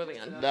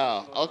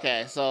 No,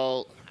 okay.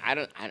 So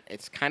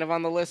it's kind of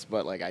on the list,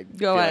 but like I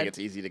feel like it's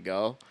easy to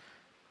go.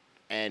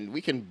 And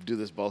we can do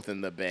this both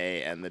in the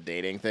Bay and the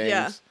dating things.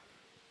 Yeah.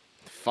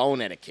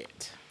 Phone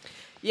etiquette.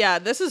 Yeah,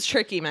 this is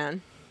tricky,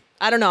 man.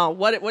 I don't know.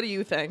 What do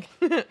you think?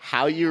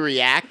 How you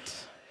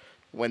react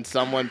when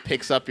someone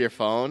picks up your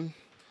phone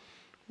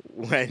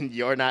when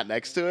you're not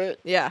next to it?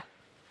 Yeah.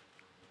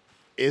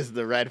 Is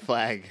the red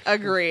flag.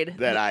 Agreed.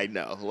 That I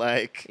know.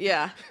 Like,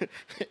 yeah.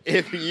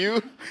 If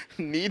you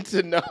need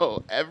to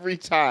know every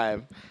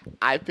time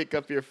I pick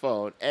up your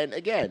phone, and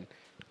again,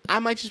 I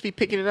might just be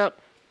picking it up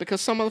because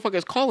some motherfucker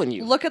is calling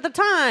you. Look at the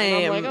time.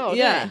 And I'm like, oh,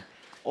 yeah. Dang.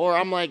 Or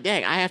I'm like,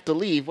 dang, I have to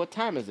leave. What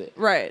time is it?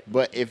 Right.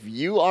 But if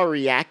you are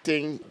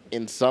reacting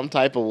in some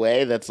type of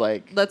way that's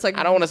like I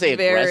don't want to say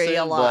very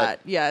a lot.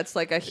 Yeah, it's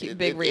like a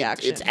big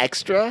reaction. It's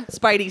extra.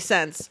 Spidey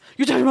sense.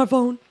 You're touching my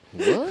phone.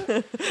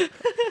 What?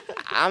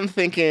 I'm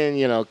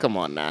thinking, come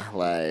on now.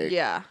 Like,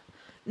 yeah.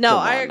 No,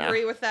 I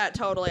agree with that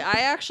totally. I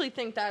actually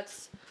think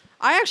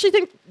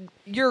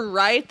you're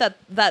right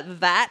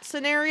that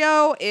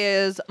scenario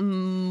is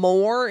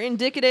more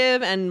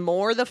indicative and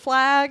more the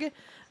flag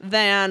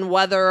than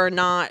whether or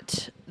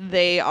not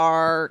they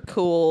are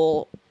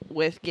cool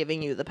with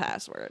giving you the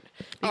password.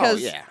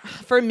 Because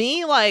for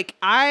me, like,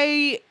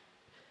 I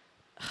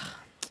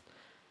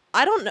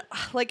don't know.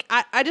 Like,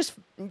 I just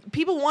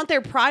people want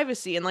their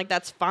privacy, and like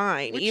that's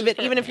fine.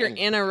 Even if you're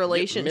in a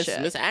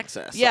relationship, miss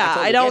access. Yeah,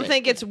 I don't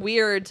think it's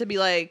weird to be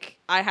like,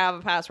 I have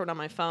a password on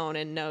my phone,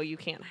 and no, you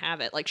can't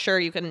have it. Like, sure,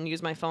 you can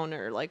use my phone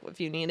or like if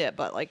you need it,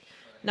 but like,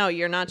 no,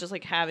 you're not just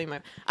like having my.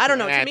 I don't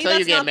know. To me,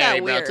 that's not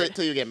that weird.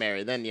 Until you get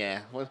married, then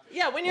yeah.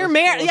 Yeah, when you're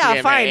married,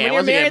 fine. When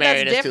you're married,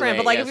 that's different.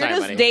 But like, if you're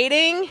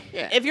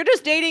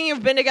just dating,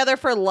 you've been together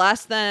for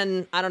less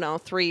than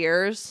 3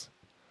 years.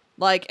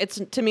 Like,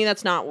 to me,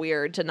 that's not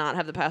weird to not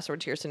have the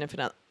password to your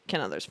significant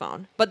other's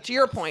phone. But to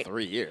your point,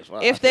 3 years. Wow,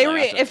 if they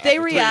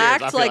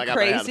react like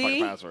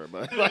crazy, I'm just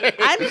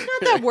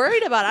not that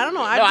worried about it. I don't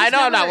know. I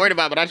know I'm not worried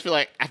about it, but I just feel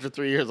like after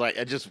 3 years, like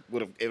it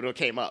would have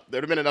came up. There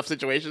would have been enough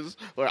situations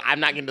where I'm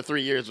not getting to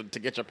 3 years to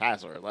get your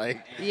password.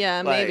 Like,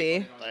 yeah,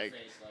 maybe. Like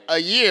a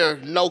year,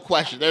 no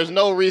question. There's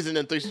no reason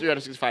in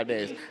 365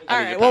 days. All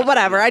right, well,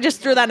 whatever. I just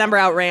threw that number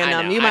out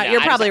random.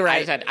 You're probably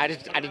right. I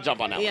did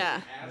jump on that. Yeah.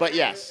 One. But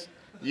yes.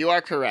 You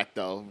are correct,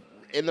 though.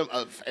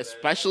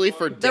 Especially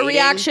for dating, the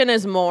reaction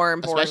is more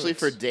important. Especially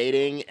for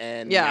dating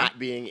and not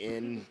being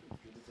in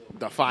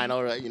the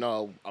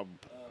final,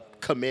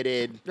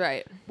 committed.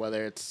 Right.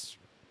 Whether it's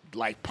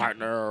like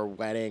partner or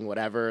wedding,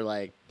 whatever,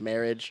 like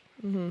marriage.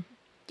 Mm-hmm.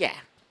 Yeah.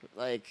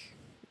 Like,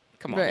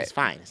 come on, it's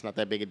fine. It's not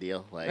that big a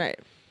deal. Like,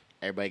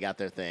 everybody got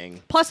their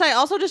thing. Plus, I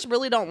also just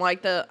really don't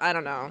like I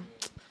don't know.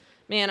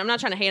 Man, I'm not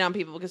trying to hate on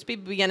people because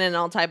people begin in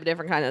all type of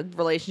different kind of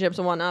relationships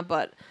and whatnot,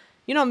 but.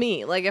 You know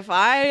me, like if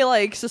I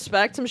like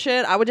suspect some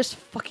shit, I would just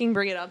fucking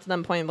bring it up to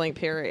them point blank,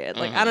 period.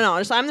 Like, I don't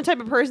know. I'm the type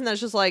of person that's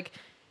just like,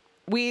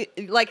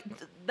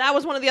 that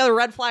was one of the other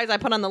red flags I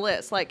put on the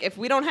list. Like, if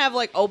we don't have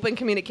like open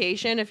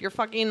communication, if you're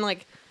fucking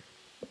like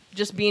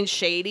just being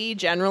shady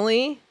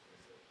generally,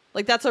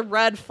 Like, that's a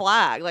red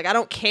flag. Like, I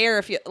don't care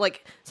if you,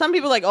 like, some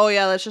people are like, oh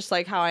yeah, that's just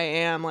like how I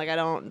am. Like,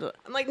 I'm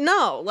like,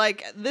 no,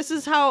 like, this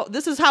is how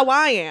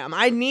I am.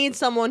 I need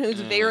someone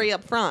who's very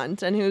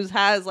upfront and who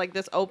has like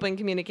this open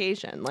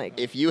communication. Like,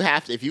 if you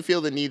feel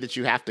the need that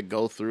you have to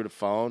go through the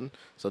phone,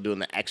 so doing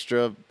the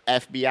extra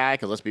FBI,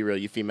 because let's be real,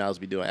 you females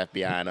be doing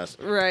FBI on us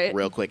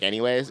real quick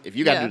anyways. If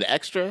you got to do the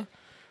extra,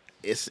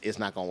 it's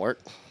not gonna work.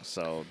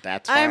 So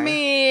that's fine. I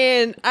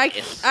mean,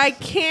 I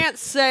can't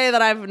say that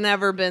I've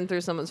never been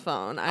through someone's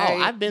phone.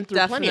 I've been through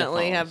plenty of phones.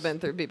 Definitely have been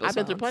through people's phones.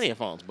 I've been through plenty of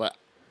phones, but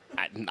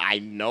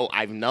I've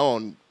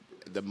known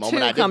the moment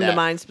Two I did come that, to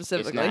mind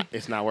specifically.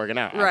 It's not working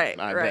out. Right,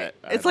 I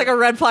right. bet. It's like a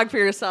red flag for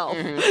yourself.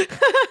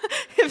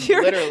 If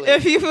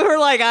you were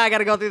like, I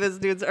gotta go through this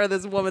dude's or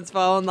this woman's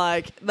phone,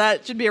 like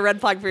that should be a red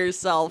flag for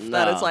yourself. No,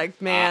 that it's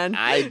like, man,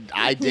 I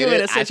did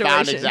it. I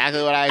found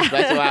exactly what I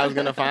expected what I was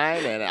gonna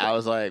find, and I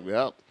was like,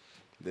 well,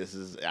 this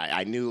is.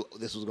 I knew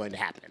this was going to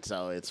happen,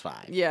 so it's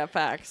fine. Yeah,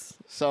 facts.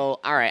 So,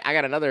 all right, I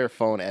got another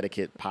phone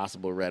etiquette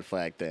possible red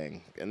flag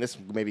thing, and this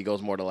maybe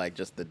goes more to like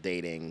just the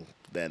dating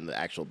than the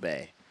actual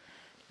bae.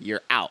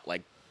 You're out.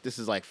 Like, this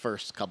is like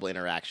first couple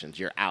interactions.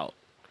 You're out.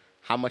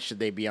 How much should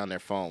they be on their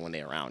phone when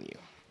they're around you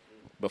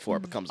before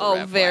it becomes a red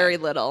flag? Very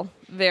little.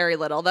 Very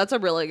little. That's a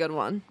really good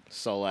one.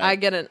 So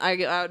like,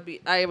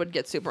 I would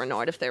get super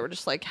annoyed if they were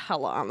just like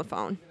hella on the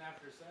phone. Even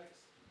after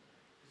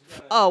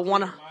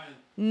sex?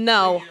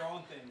 No.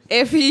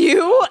 If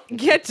you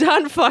get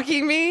done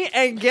fucking me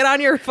and get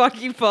on your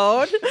fucking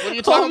phone, what are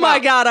you talking about? My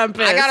God, I'm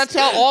pissed. I gotta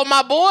tell all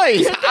my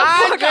boys.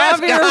 I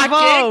just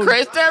got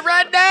Kristen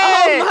Renee.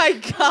 Oh my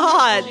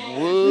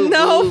God.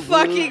 No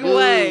fucking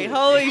way.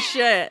 Holy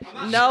shit.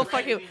 No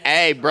fucking.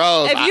 Hey,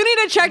 bro. If you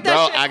need to check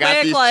that shit I got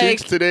quick, these like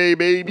cheeks today,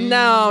 baby.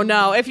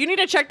 No. If you need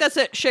to check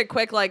that shit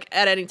quick, like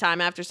at any time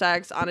after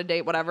sex, on a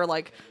date, whatever,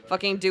 like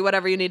fucking do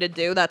whatever you need to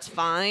do. That's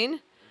fine.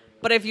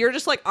 But if you're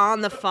just like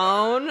on the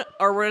phone,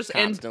 or we're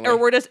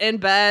just in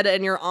bed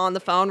and you're on the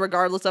phone,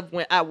 regardless of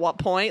at what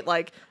point,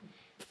 like,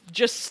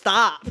 just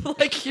stop.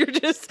 Like, you're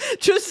just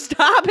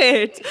stop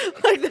it.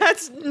 Like,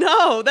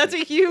 that's a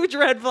huge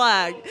red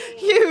flag.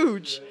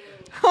 Huge.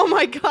 Oh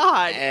my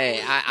God. Hey,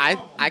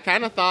 I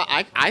kind of thought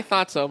I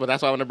thought so, but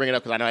that's why I want to bring it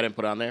up because I know I didn't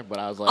put it on there. But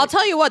I was like, I'll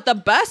tell you what, the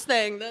best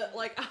thing that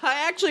like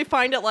I actually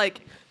find it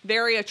like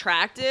very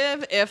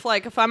attractive if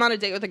I'm on a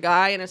date with a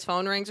guy and his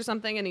phone rings or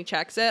something and he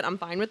checks it, I'm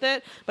fine with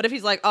it. But if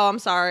he's like, oh, I'm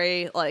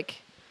sorry,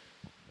 like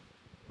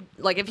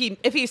if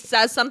he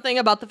says something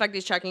about the fact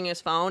he's checking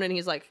his phone and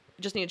he's like,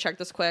 just need to check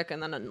this quick,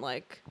 and then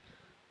like,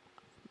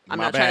 I'm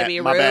not trying to be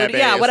rude.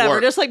 Yeah,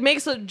 whatever. Just like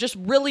makes a just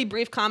really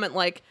brief comment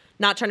like,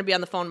 not trying to be on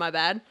the phone, my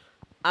bad.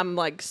 I'm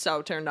like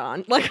so turned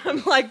on. Like,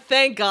 I'm like,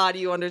 thank God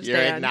you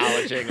understand. You're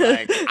acknowledging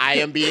like, I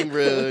am being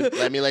rude.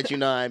 Let me let you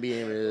know I'm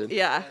being rude.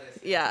 Yeah.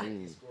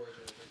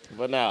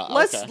 But no,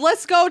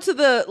 let's go to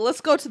the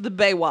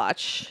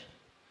Baywatch.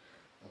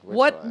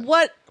 What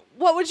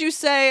would you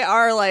say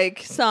are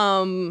like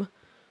some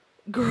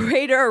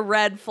greater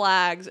red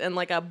flags in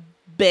like a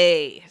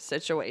bae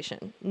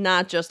situation,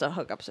 not just a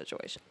hookup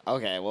situation?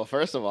 Okay, well,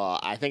 first of all,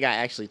 I think I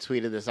actually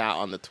tweeted this out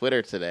on the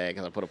Twitter today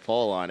because I put a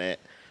poll on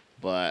it,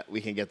 but we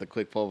can get the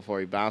quick poll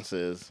before he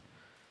bounces.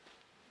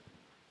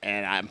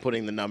 And I'm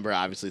putting the number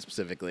obviously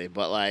specifically,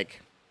 but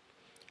like,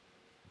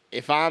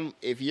 if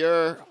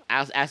you're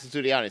asking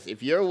to the audience,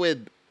 if you're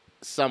with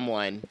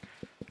someone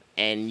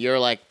and you're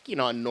like, you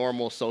know, a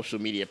normal social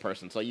media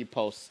person, so you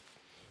post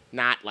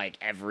not like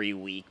every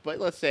week, but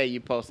let's say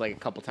you post like a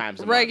couple times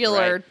a month, right?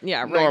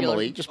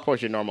 Normally, just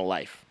post your normal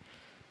life.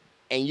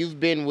 And you've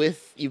been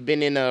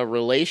in a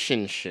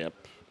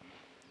relationship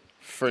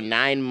for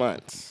 9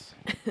 months.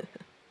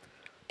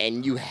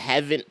 And you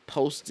haven't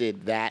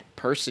posted that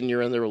person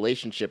you're in the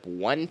relationship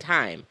one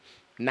time.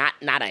 Not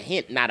a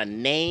hint, not a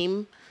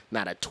name,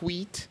 not a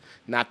tweet,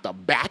 not the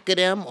back of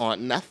them, or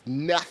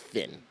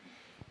nothing.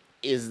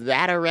 Is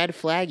that a red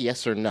flag,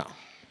 yes or no?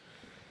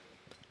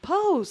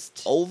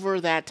 Post.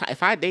 Over that time,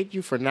 if I date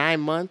you for 9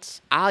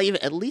 months, I'll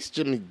even at least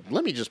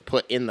let me just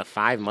put in the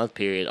 5-month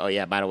period. Oh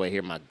yeah, by the way,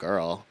 here's my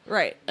girl.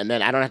 Right. And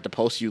then I don't have to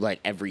post you like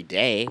every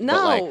day.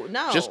 No.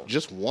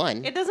 Just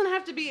one. It doesn't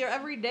have to be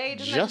every day. It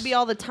doesn't have to be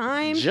all the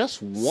time.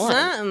 Just one.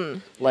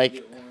 Something.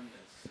 Like,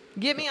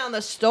 get me on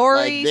the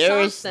story.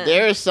 Like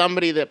there's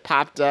somebody that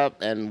popped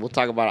up, and we'll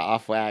talk about it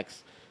off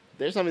wax.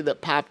 There's somebody that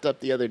popped up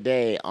the other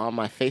day on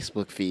my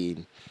Facebook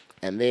feed.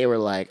 And they were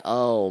like,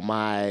 oh,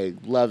 my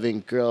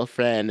loving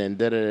girlfriend, and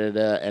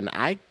da-da-da-da. And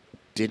I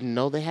didn't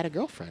know they had a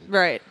girlfriend.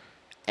 Right.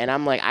 And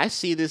I'm like, I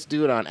see this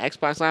dude on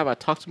Xbox Live. I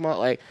talked to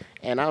him,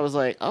 and I was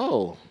like,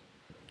 oh,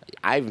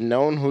 I've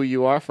known who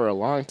you are for a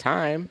long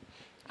time.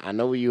 I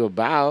know what you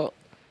about.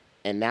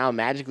 And now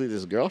magically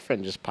this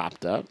girlfriend just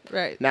popped up.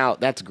 Right. Now,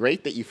 that's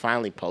great that you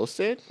finally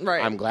posted.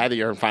 Right. I'm glad that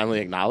you're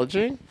finally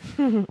acknowledging.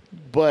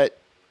 But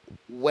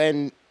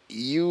when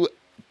you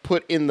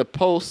put in the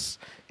posts,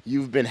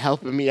 you've been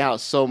helping me out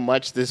so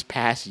much this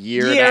past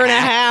year and a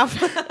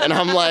half. And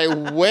I'm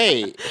like,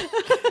 wait,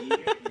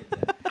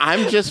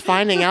 I'm just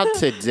finding out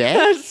today?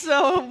 That's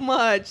so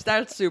much.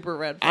 That's super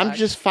red flag. I'm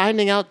just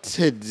finding out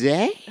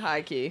today?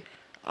 High key.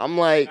 I'm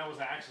like, that was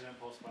an accident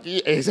post.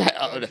 Yeah,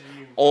 exactly.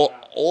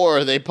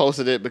 Or they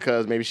posted it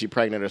because maybe she's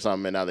pregnant or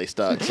something, and now they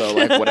stuck. So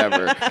like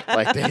whatever,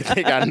 like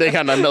they got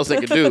nothing else they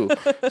could do.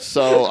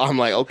 So I'm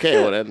like, okay,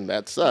 well then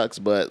that sucks.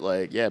 But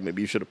like, yeah,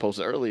 maybe you should have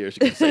posted earlier so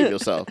you can save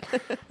yourself.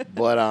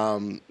 But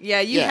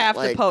yeah, you have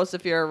to post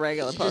if you're a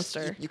regular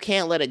poster. You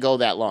can't let it go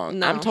that long.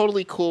 No. I'm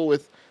totally cool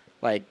with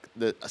like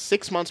a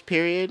 6 months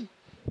period.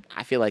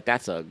 I feel like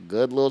that's a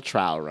good little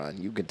trial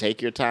run. You can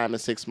take your time in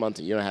 6 months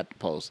and you don't have to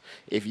post.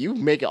 If you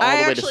make it all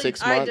the way to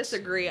 6 months. I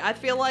disagree. I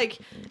feel like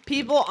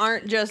people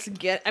aren't just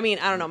I mean,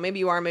 I don't know. Maybe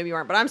you are, maybe you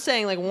aren't. But I'm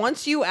saying like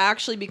once you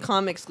actually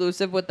become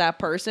exclusive with that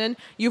person,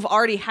 you've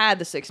already had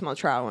the 6 month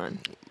trial run.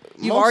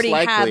 You've already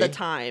had the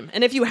time.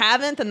 And if you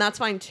haven't, then that's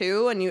fine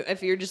too. And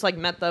if you're just like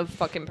met the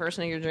fucking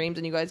person of your dreams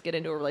and you guys get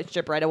into a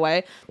relationship right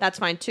away, that's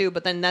fine too.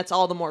 But then that's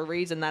all the more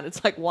reason that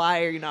it's like,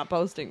 why are you not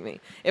posting me?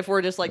 If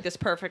we're just like this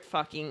perfect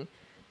fucking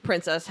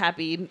princess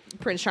happy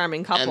Prince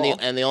Charming couple.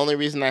 And the only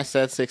reason I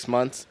said 6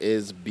 months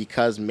is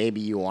because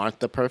maybe you aren't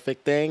the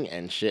perfect thing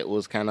and shit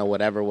was kind of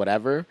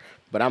whatever.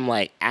 But I'm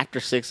like, after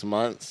 6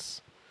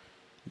 months,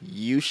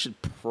 you should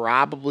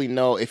probably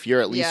know if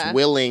you're at least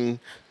willing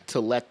to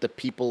let the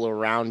people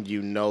around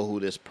you know who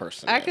this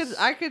person is.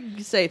 I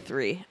could say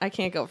 3. I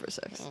can't go for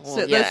 6.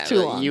 So that's too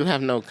long. You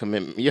have no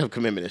commitment. You have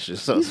commitment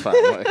issues, so it's fine.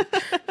 Like,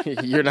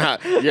 you're not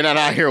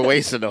out here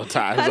wasting no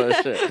time. So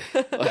shit.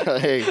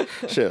 Like, hey,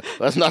 shit.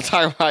 Let's not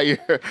talk about you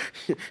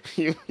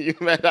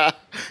met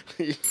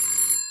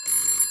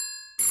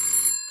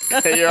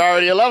you're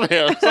already loving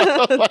him.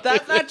 So like,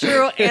 that's not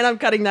true, and I'm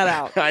cutting that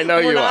out. I know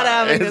we're you not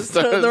are. Having this.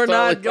 We're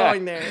not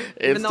going there.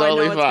 It's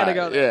totally fine. It's gonna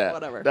go there. Yeah.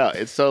 Whatever. No,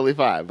 it's totally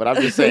fine. But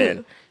I'm just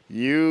saying,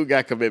 you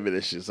got commitment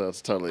issues, so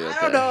it's totally okay.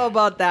 I don't know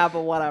about that,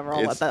 but whatever.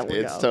 I'll let that one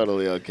go. It's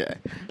totally okay.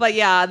 But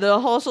yeah, the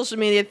whole social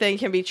media thing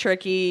can be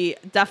tricky.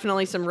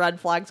 Definitely some red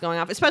flags going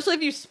off, especially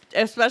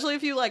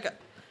if you like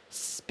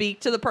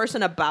speak to the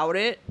person about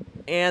it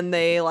and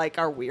they like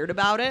are weird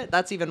about it.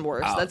 That's even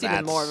worse. That's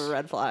even more of a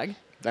red flag.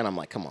 Then I'm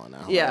like, come on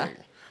now. Yeah. Like,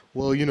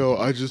 well,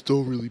 I just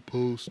don't really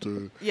post.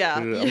 Yeah.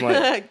 I'm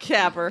like,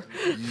 capper.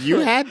 You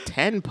had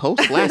 10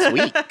 posts last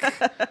week.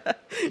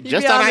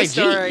 Just on IG.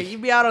 Story. You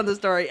be out on the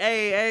story.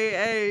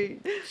 Hey.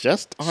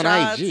 Just on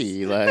Shots.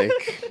 IG. Like,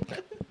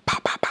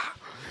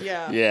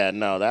 Yeah. Yeah,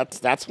 no,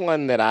 that's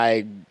one that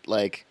I,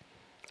 like,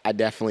 I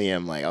definitely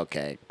am like,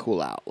 okay,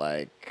 cool out.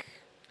 Like,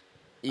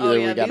 either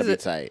we got to be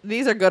tight.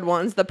 These are good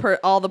ones,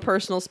 all the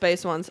personal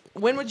space ones.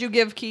 When would you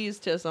give keys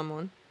to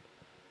someone?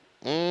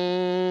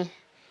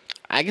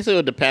 I guess it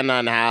would depend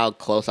on how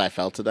close I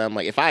felt to them.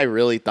 Like, if I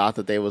really thought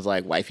that they was,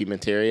 like, wifey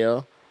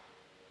material,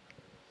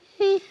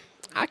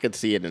 I could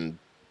see it in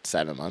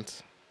 7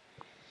 months.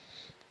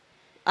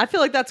 I feel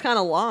like that's kind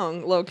of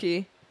long,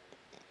 low-key.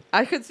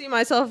 I could see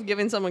myself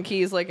giving someone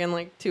keys, like, in,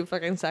 like, 2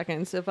 fucking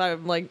seconds if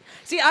I'm, like...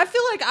 See, I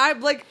feel like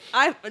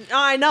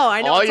I know.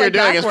 All you're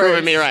doing is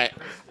proving me right.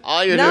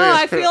 All you're doing is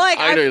I feel like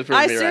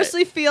I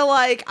seriously feel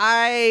like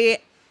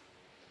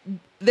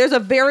there's a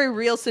very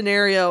real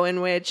scenario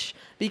in which...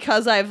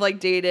 Because I've, like,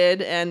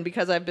 dated and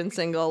because I've been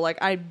single,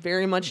 like, I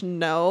very much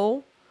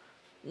know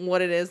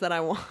what it is that I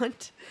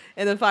want.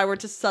 And if I were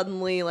to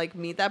suddenly, like,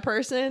 meet that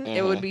person,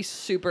 it would be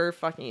super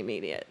fucking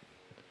immediate.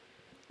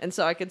 And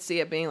so I could see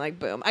it being, like,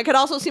 boom. I could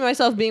also see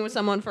myself being with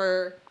someone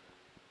for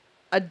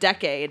a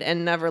decade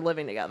and never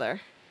living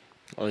together.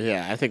 Oh,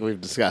 yeah. I think we've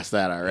discussed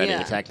that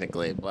already,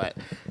 technically. But,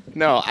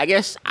 no, I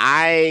guess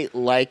I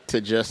like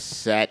to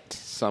just set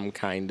some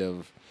kind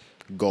of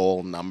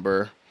goal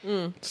number.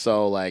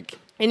 So, like...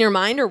 In your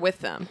mind or with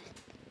them?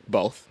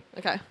 Both.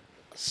 Okay.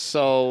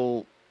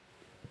 So,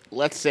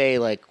 let's say,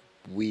 like,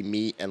 we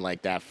meet and,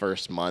 like, that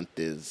first month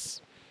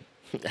is,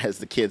 as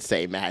the kids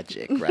say,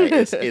 magic, right?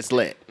 It's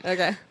lit.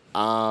 Okay.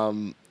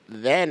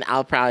 Then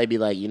I'll probably be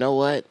like, you know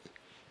what?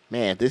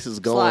 Man, if this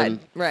is going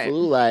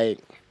through, like,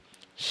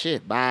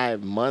 shit, by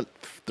month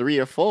 3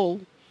 or 4,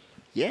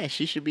 yeah,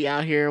 she should be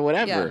out here or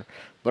whatever. Yeah.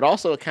 But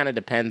also, it kind of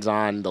depends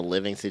on the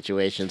living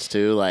situations,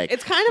 too. Like,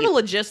 it's kind of a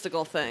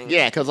logistical thing.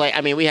 Yeah, because, like, I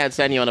mean, we had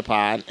Senyu on the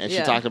pod, and she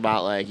talked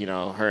about, like,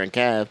 her and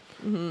Kev.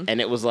 Mm-hmm. And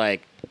it was,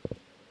 like,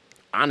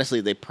 honestly,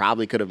 they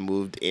probably could have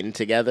moved in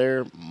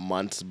together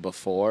months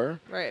before.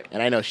 Right.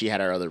 And I know she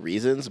had her other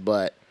reasons,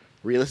 but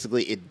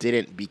realistically, it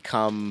didn't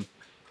become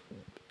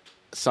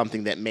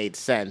something that made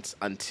sense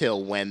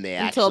until when they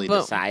actually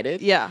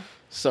decided. Yeah.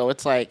 So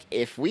it's like,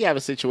 if we have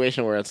a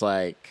situation where it's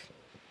like,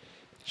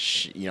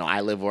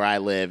 I live where I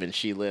live and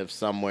she lives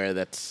somewhere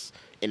that's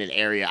in an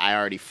area I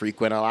already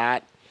frequent a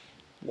lot,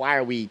 why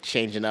are we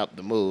changing up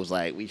the moves?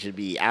 Like, we should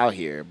be out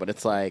here. But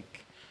it's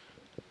like,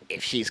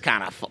 if she's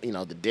kind of,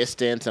 the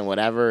distance and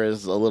whatever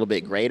is a little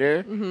bit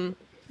greater,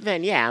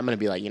 then yeah, I'm going to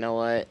be like, you know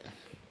what?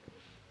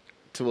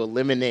 To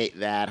eliminate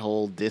that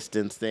whole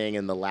distance thing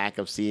and the lack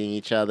of seeing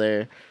each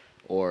other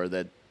or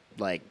the,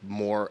 like,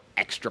 more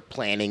extra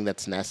planning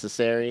that's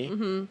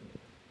necessary.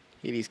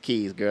 Get these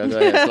keys, girl. Go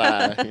ahead,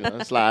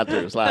 slide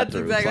through. That's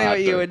exactly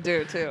what you would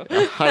do, too.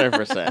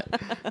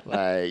 100%.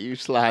 Like, you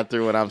slide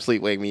through when I'm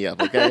asleep, wake me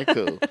up, okay?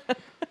 Cool.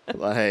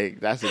 Like,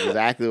 that's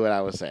exactly what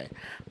I would say.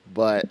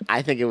 But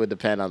I think it would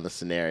depend on the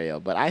scenario.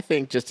 But I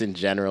think just in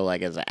general,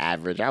 like as an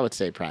average, I would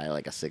say probably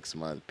like a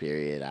 6-month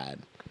period.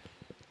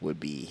 Would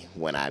be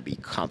when I'd be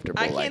comfortable.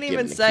 I can't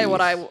even say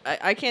what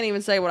I can't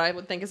even say what I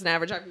would think is an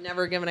average. I've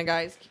never given a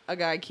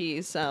guy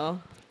keys, so.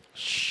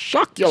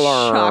 Shocker!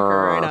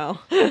 Shocker, I know.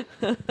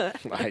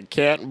 I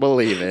can't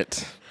believe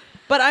it.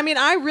 But I mean,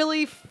 I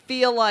really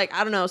feel like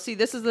I don't know. See,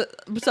 this is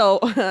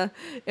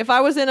if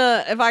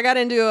I got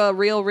into a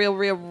real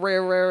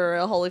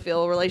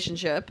Holyfield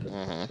relationship,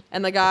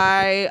 and the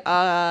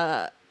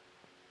guy,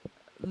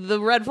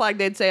 the red flag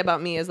they'd say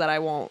about me is that I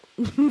won't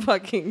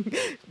fucking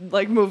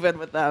like move in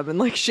with them and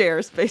like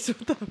share space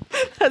with them.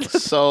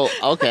 So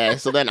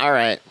then all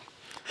right.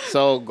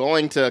 So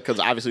going to, because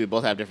obviously we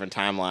both have different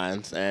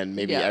timelines, and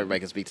maybe everybody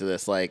can speak to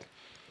this. Like,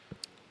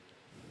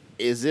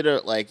 is it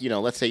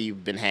let's say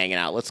you've been hanging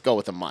out. Let's go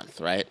with a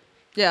month, right?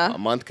 Yeah. A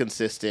month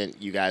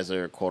consistent. You guys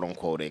are quote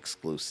unquote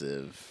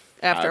exclusive.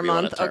 After a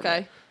month,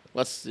 okay.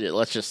 Let's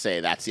just say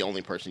that's the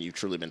only person you've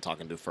truly been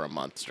talking to for a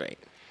month straight.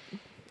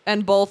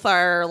 And both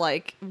are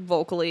like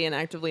vocally and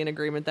actively in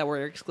agreement that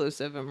we're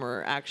exclusive and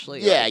we're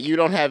actually you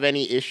don't have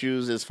any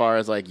issues as far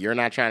as like you're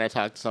not trying to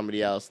talk to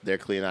somebody else, they're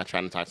clearly not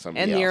trying to talk to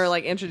somebody else. And you're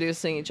like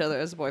introducing each other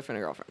as a boyfriend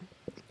and girlfriend.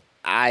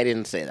 I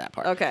didn't say that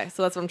part. Okay,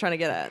 so that's what I'm trying to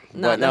get at.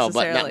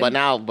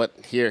 But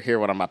hear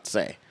what I'm about to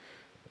say.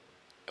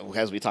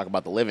 As we talk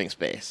about the living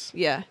space.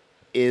 Yeah.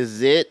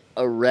 Is it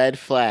a red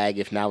flag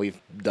if now we've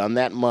done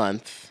that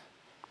month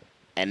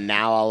and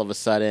now all of a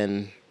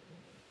sudden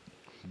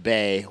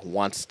Bae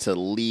wants to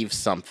leave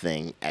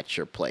something at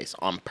your place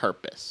on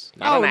purpose?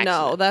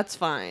 No, that's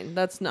fine.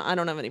 I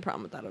don't have any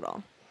problem with that at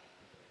all.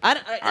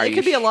 It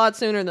could be a lot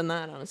sooner than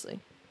that, honestly.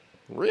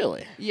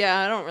 Really? Yeah,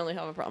 I don't really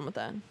have a problem with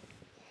that.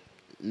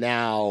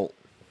 Now,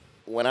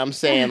 when I'm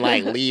saying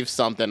like leave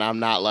something, I'm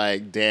not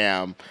like,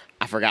 damn,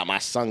 I forgot my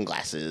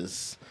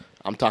sunglasses.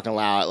 I'm talking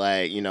about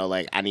like,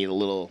 like I need a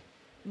little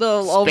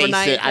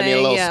overnight thing. I need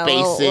a little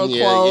space in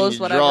your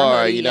drawer.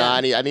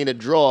 I need a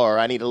drawer.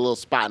 I need a little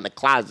spot in the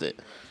closet.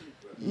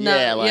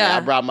 I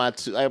brought my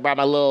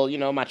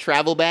little, my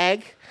travel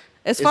bag.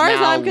 As far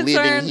as I'm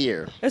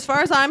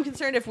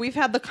concerned, if we've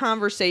had the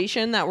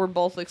conversation that we're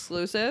both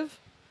exclusive,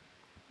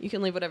 you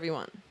can leave whatever you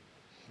want.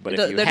 But if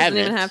you haven't, doesn't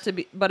even have to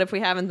be. But if we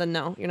haven't, then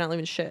no, you're not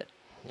leaving shit.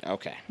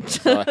 Okay.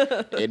 So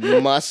it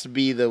must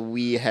be that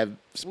we have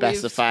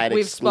specified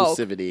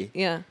exclusivity.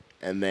 Yeah.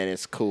 And then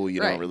it's cool.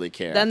 You don't really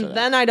care.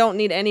 Then I don't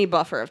need any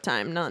buffer of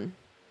time. None.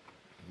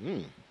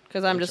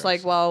 Because I'm just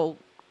like, well,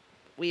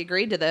 we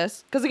agreed to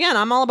this. Because again,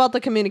 I'm all about the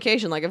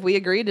communication. Like if we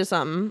agreed to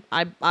something,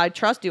 I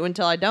trust you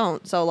until I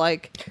don't. So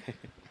like,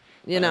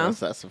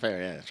 that's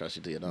fair. Yeah, I trust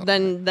you till you don't.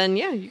 Then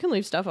yeah, you can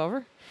leave stuff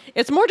over.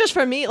 It's more just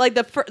for me. Like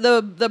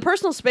the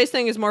personal space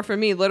thing is more for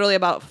me. Literally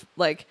about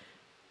like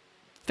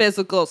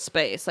physical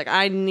space. Like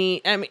I've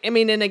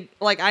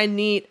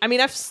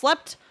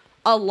slept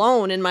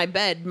alone in my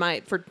bed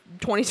for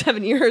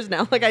 27 years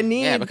now. Like I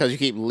need. Yeah, because you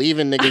keep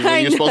leaving niggas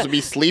when you're supposed to be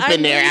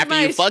sleeping there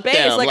after you fuck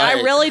them. Like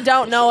I really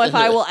don't know if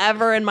I will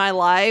ever in my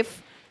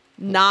life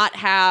not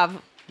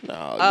have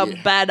a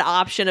bed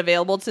option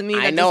available to me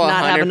that does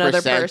not have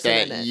another person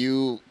in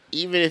it.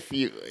 Even if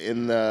you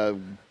in the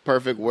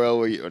perfect world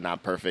where you, or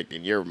not perfect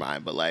in your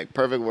mind, but like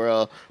perfect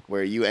world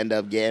where you end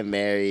up getting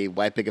married,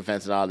 white picket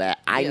fence and all that.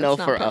 I know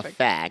for a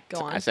fact.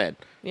 I said,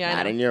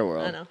 not in your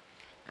world. I know.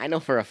 I know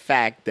for a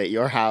fact that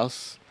your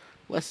house,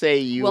 let's say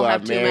you are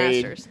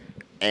married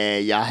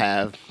and y'all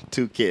have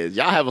 2 kids.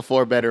 Y'all have a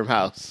 4-bedroom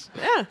house.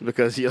 Yeah.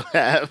 Because you'll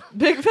have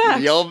big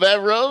facts. Your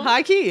bedroom.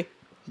 High key.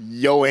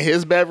 Yo in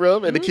his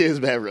bedroom and the kids'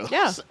 bedroom.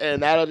 Yeah.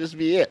 And that'll just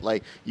be it.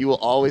 Like you will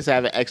always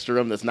have an extra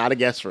room that's not a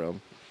guest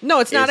room. No,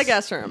 it's not a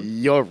guest room.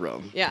 Your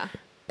room. Yeah.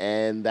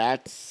 And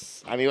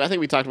that's, I think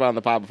we talked about on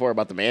the pod before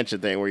about the mansion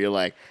thing where you're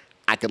like,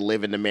 I could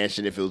live in the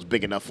mansion if it was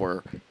big enough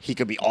where he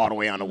could be all the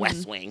way on the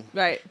west wing.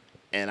 Right.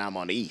 And I'm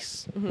on the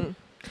east.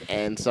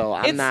 And so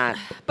I'm not.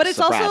 But it's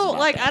also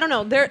like, that. I don't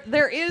know.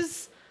 There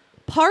is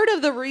part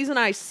of the reason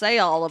I say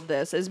all of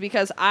this is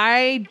because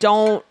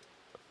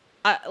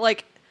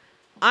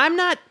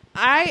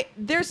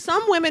there's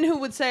some women who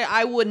would say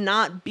I would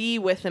not be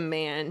with a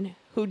man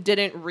who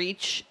didn't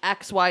reach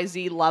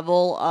XYZ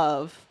level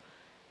of,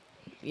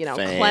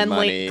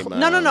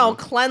 Fame,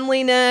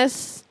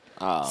 cleanliness,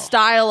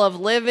 style of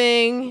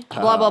living,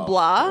 blah, blah,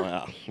 blah.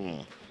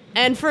 Well,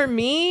 And for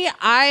me,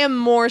 I am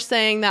more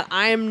saying that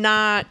I'm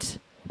not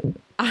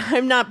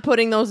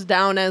putting those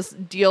down as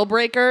deal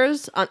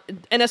breakers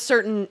in a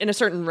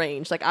certain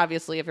range. Like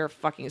obviously, if you're a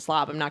fucking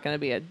slob, I'm not going to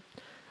be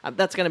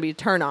that's going to be a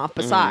turn off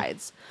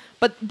besides.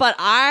 But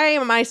I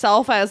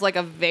myself as like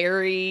a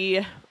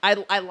very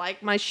I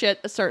like my shit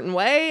a certain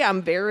way.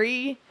 I'm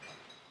very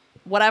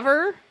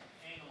whatever.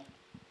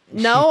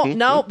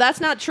 No,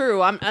 that's not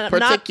true. I'm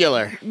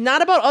particular.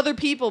 Not about other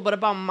people, but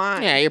about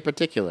mine. Yeah, you're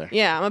particular.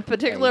 Yeah, I'm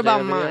particular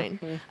about mine.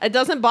 Yeah. It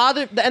doesn't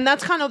bother, and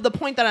that's kind of the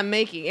point that I'm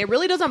making. It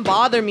really doesn't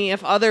bother me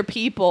if other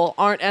people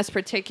aren't as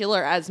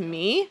particular as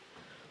me,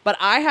 but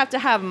I have to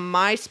have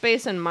my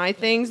space and my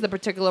things the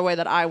particular way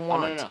that I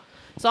want. No.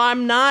 So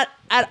I'm not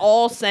at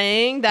all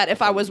saying that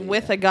if I was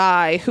with a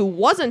guy who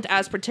wasn't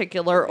as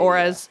particular or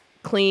as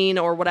clean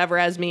or whatever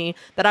as me,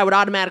 that I would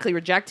automatically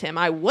reject him.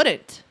 I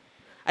wouldn't.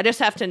 I just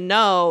have to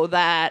know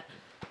that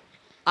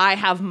I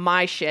have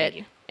my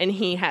shit and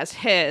he has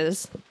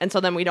his, and so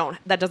then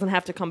that doesn't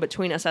have to come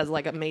between us as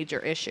like a major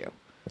issue.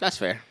 That's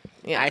fair.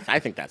 Yeah, I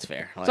think that's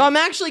fair. Like, so I'm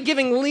actually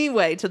giving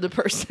leeway to the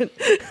person.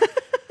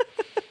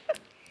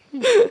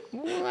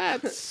 Well,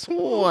 that's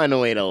one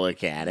way to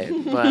look at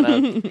it,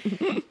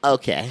 but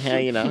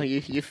okay,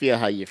 you feel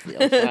how you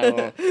feel.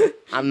 So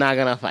I'm not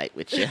gonna fight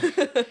with you.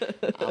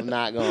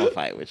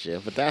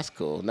 But that's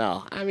cool.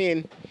 No, I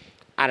mean,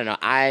 I don't know.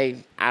 I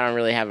don't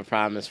really have a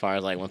problem as far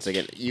as like once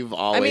again, you've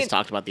always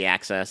talked about the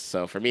access.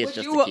 So for me, it's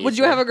just the keys. Would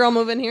you have a girl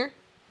move in here?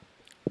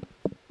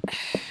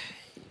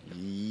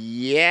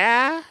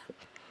 Yeah,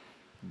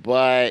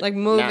 but like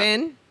move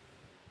in.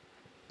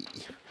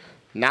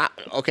 Not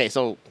okay.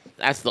 So.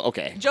 That's the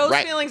okay. Joe's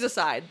feelings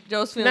aside.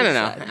 No.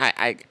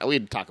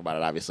 We'd talk about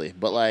it obviously,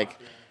 but like,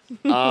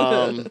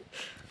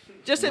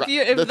 just if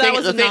that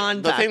was a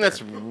non-factor. The thing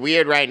that's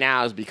weird right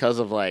now is because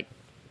of like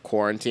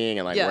quarantining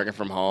and like working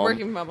from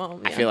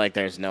home. I feel like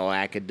there's no way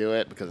I could do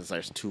it because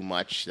there's too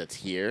much that's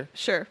here.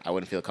 Sure. I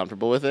wouldn't feel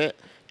comfortable with it.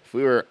 If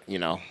we were,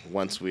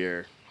 once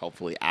we're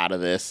hopefully out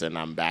of this and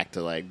I'm back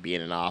to like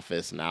being in an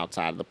office and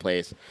outside of the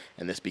place,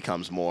 and this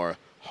becomes more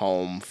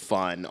home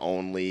fun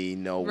only,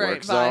 no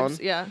work zone.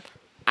 Yeah.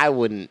 I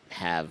wouldn't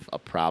have a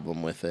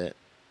problem with it.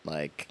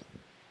 Like,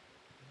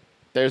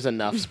 there's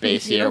enough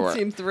space here. You don't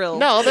seem thrilled.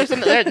 No,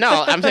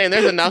 I'm saying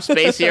there's enough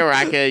space here where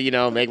I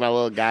could, make my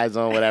little guy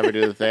zone, whatever,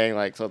 do the thing.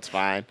 Like, so it's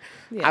fine.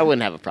 Yeah. I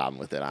wouldn't have a problem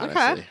with it, honestly.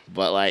 Okay.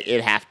 But like,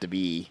 it'd have to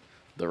be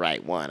the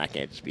right one. I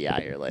can't just be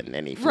out here letting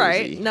any floozy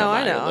right. No,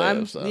 I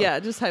know.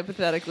 Live, just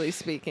hypothetically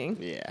speaking.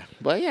 Yeah,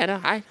 but yeah,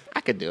 no, I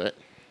could do it.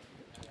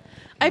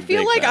 I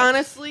feel like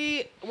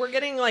honestly, we're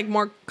getting like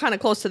more kind of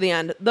close to the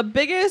end. The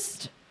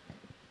biggest.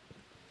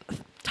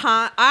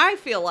 I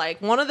feel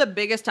like one of the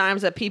biggest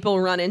times that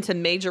people run into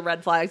major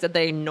red flags that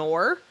they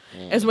ignore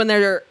is when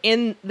they're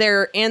in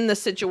the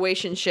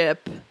situationship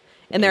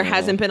and there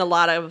hasn't been a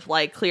lot of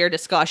like clear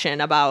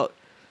discussion about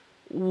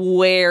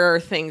where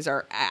things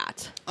are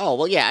at. Oh,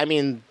 well, yeah. I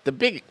mean,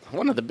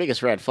 one of the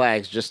biggest red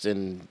flags just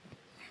in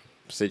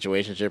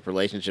situationship,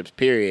 relationships,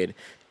 period,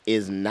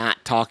 is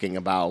not talking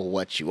about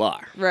what you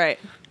are. Right.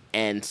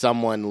 And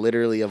someone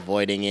literally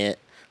avoiding it.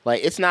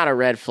 Like, it's not a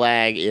red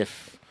flag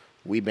if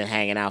we've been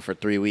hanging out for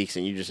 3 weeks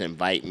and you just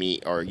invite me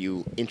or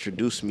you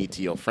introduce me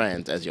to your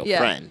friends as your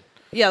friend.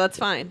 Yeah, that's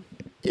fine.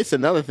 It's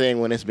another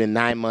thing when it's been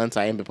 9 months,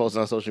 I ain't been posting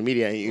on social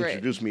media and you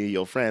introduce me to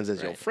your friends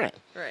as your friend.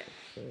 Right.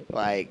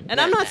 Like, and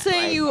I'm not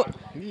saying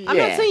I'm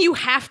not saying you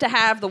have to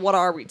have the what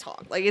are we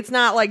talk. Like, it's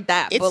not like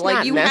that. It's but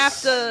like you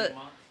have to.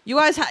 You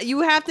guys,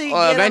 you have to get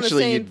on the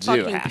same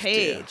fucking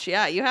page.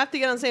 Yeah, you have to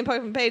get on the same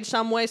fucking page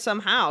some way,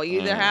 somehow. You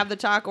either have the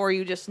talk or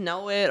you just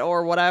know it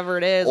or whatever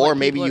it is. Or like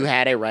maybe you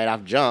had it right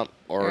off jump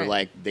or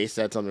like they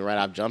said something right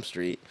off Jump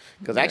Street.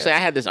 Because actually I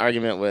had this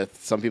argument with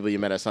some people you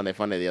met at Sunday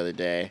Funday the other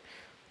day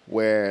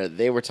where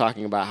they were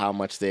talking about how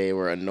much they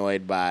were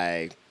annoyed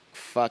by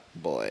fuck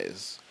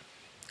boys.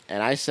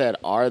 And I said,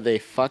 are they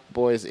fuck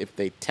boys if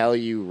they tell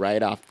you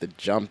right off the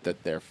jump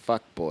that they're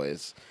fuck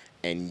boys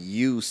and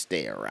you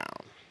stay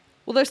around?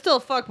 Well, they're still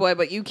a fuckboy,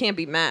 but you can't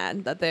be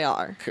mad that they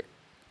are.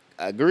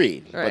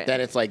 Agreed. Right. But then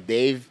it's like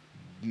they've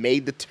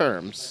made the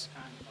terms.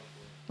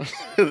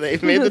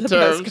 They've made the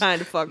terms. Best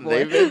kind of fuckboy.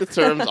 They've made the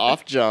terms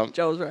off jump.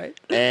 Joe's right.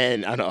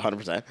 And I know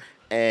 100%.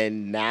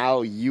 And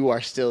now you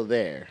are still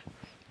there.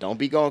 Don't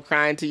be going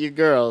crying to your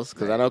girls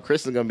because I know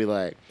Chris is going to be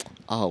like,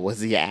 oh, was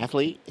he an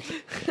athlete?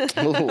 That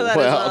was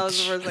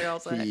the first thing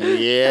I'll say.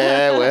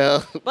 Yeah,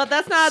 well. But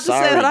that's not to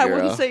say that I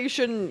wouldn't say you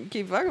shouldn't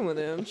keep fucking with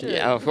him. Shit.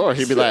 Yeah, of course.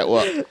 He'd be like,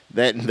 well,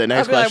 the next question.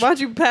 I'd be like, why don't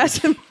you pass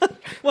him?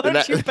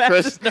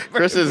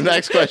 Chris's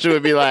next question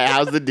would be like,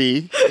 how's the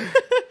D?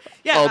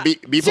 Yeah. Oh, B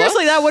plus?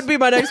 Seriously, that would be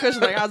my next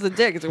question. Like, how's the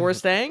dick? Is it worth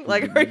staying?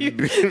 Like, are you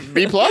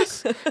B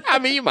plus? I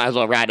mean, you might as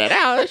well ride that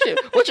out. Shit.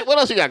 What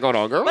else you got going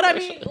on, girl? But I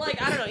mean, like,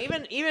 I don't know.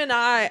 Even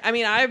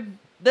I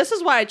this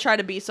is why I try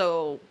to be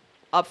so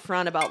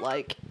upfront about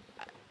like,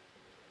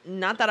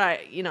 not that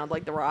I,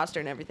 like the roster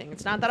and everything.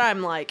 It's not that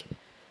I'm like,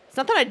 it's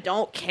not that I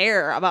don't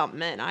care about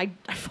men. I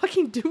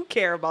fucking do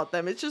care about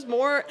them. It's just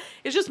more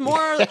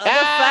the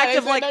fact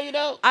of like,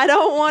 I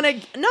don't want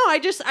to. No,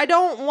 I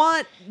don't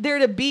want there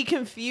to be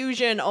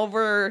confusion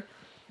over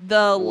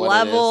the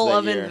level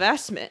of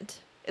investment.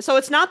 So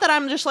it's not that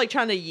I'm just like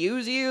trying to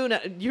use you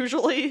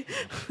usually,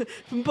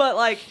 but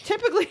like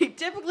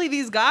typically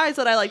these guys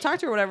that I like talk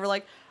to or whatever,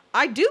 like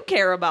I do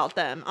care about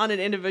them on an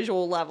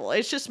individual level.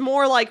 It's just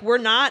more like we're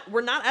not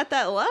at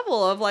that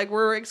level of like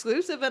we're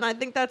exclusive, and I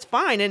think that's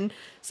fine. And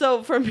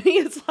so for me,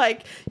 it's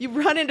like you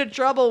run into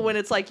trouble when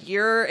it's like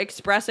you're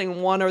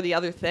expressing one or the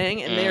other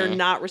thing, and they're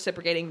not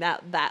reciprocating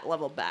that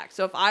level back.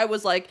 So if I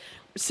was like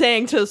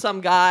saying to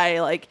some guy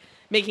like,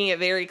 making it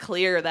very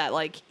clear that,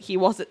 like, he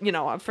wasn't,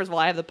 first of all,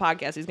 I have the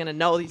podcast. He's going to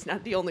know he's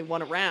not the only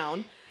one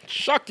around.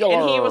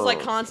 Shocular. And he was, like,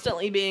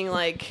 constantly being,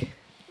 like,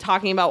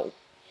 talking about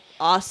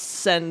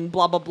us and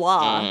blah blah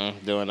blah.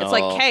 It's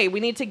like, hey, we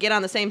need to get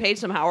on the same page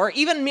somehow. Or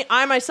even me,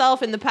 I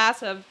myself in the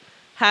past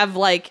have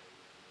like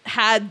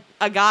had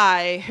a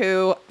guy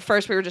who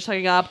first we were just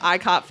hooking up, I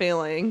caught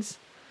feelings,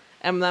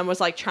 and then was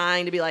like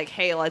trying to be like,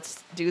 hey,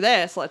 let's do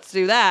this, let's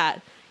do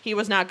that. He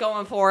was not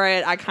going for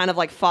it. I kind of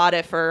like fought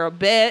it for a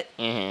bit,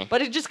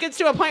 but it just gets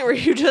to a point where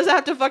you just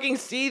have to fucking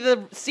see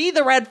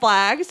the red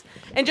flags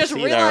and just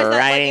realize that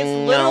like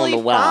it's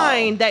literally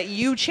fine that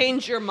you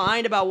change your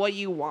mind about what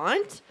you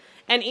want.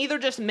 And either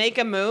just make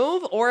a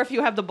move, or if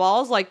you have the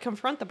balls, like,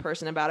 confront the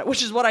person about it,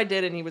 which is what I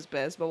did, and he was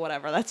pissed, but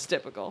whatever, that's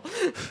typical.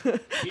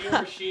 He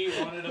or she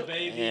wanted a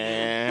baby.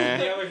 Yeah.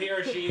 The other he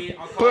or she,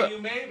 I'll call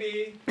you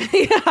maybe.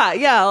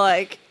 Yeah,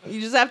 like,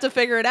 you just have to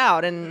figure it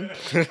out, and...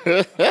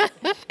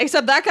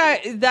 Except that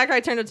guy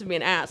turned out to be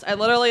an ass. I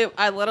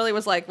literally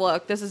was like,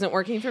 look, this isn't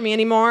working for me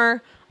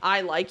anymore.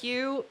 I like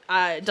you.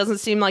 It doesn't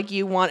seem like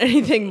you want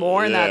anything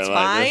more, and that's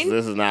fine.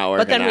 This is not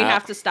working But then we out.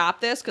 have to stop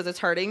this, because it's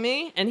hurting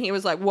me. And he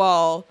was like,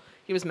 well...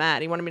 He was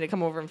mad. He wanted me to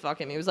come over and fuck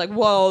him. He was like,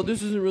 well,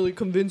 this isn't really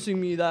convincing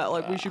me that,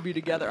 like, we should be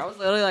together. I was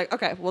literally like,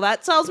 okay, well,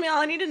 that tells me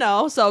all I need to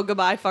know. So,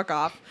 goodbye, fuck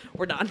off.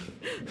 We're done.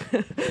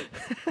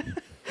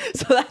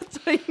 So, that's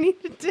what you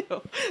need to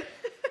do.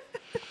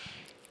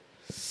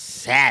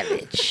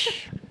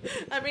 Savage.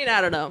 I mean, I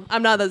don't know.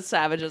 I'm not as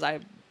savage as I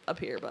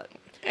appear, but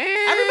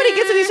everybody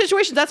gets in these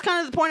situations. That's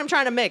kind of the point I'm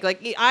trying to make.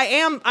 Like, I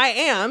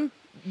am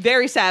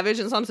very savage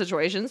in some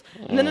situations.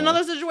 And then in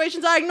other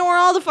situations, I ignore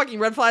all the fucking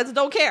red flags and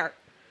don't care.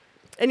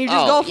 And you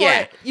just go for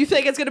it. You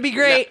think it's going to be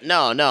great.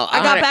 No.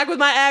 I got back with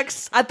my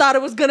ex. I thought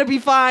it was going to be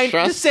fine.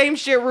 The same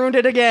shit ruined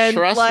it again.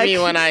 Trust me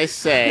when I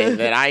say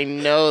that I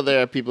know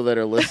there are people that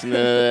are listening to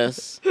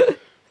this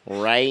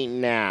right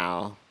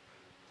now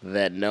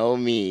that know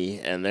me,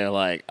 and they're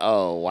like,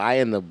 oh, why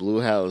in the blue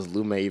hell is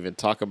Lume even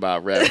talk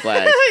about red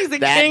flags? He's the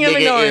that king of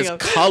nigga is him.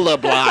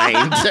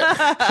 colorblind.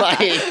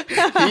 Like,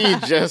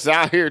 he just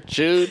out here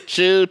chew.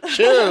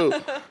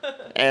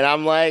 And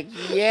I'm like,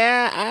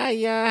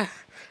 yeah,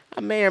 I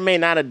may or may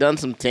not have done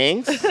some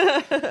things,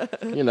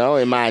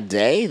 in my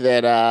day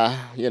that,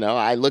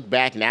 I look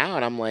back now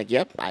and I'm like,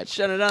 yep, I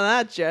should have done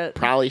that shit.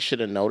 Probably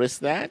should have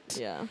noticed that.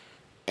 Yeah.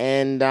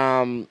 And,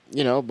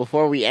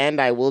 before we end,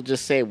 I will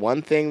just say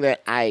one thing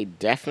that I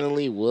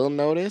definitely will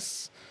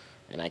notice,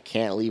 and I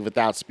can't leave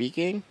without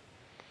speaking,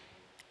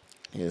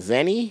 is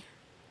any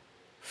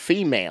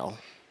female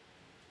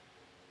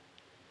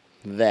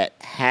that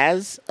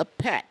has a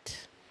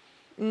pet,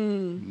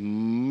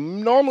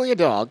 normally a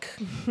dog,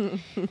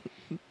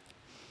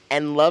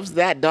 and loves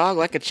that dog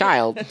like a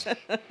child,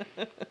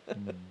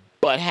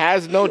 but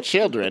has no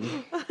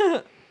children,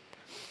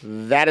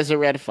 that is a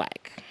red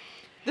flag.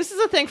 This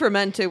is a thing for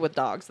men, too, with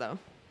dogs, though.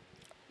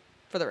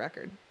 For the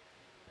record.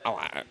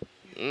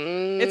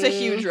 It's a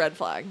huge red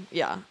flag.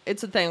 Yeah.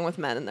 It's a thing with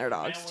men and their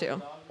dogs,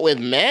 too. With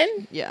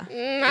men? Yeah.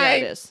 Yeah,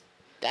 it is.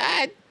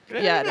 I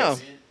don't it know.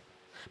 is.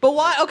 But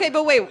why? Okay,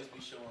 but wait.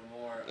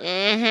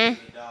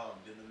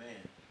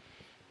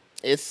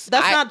 That's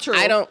not true.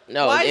 I don't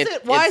know.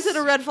 Why is it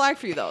a red flag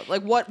for you, though?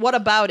 Like, what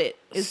about it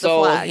is the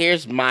flag? So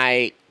here's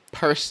my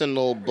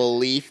personal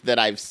belief that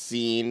I've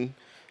seen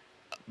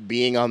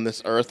being on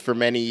this earth for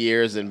many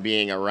years and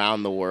being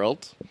around the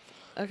world.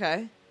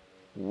 Okay.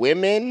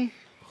 Women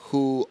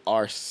who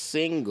are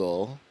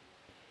single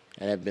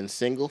and have been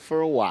single for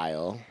a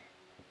while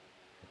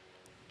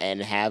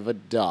and have a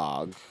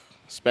dog,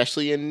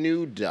 especially a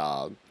new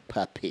dog,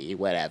 puppy,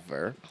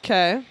 whatever.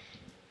 Okay.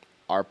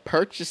 Are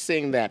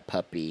purchasing that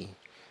puppy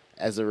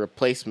as a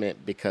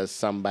replacement because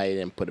somebody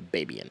didn't put a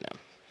baby in them.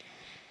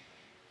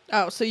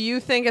 Oh, so you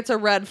think it's a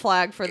red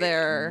flag for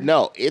their...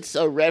 No, it's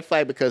a red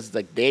flag because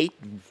like they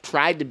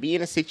tried to be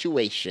in a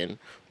situation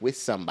with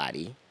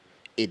somebody.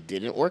 It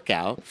didn't work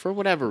out for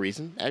whatever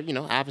reason.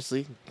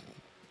 Obviously,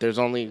 there's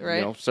only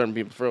certain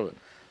people for it.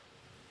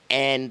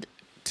 And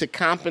to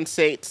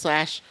compensate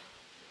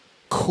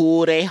 /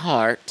 cool their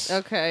heart,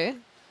 okay,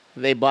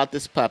 they bought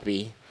this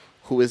puppy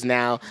who is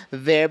now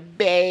their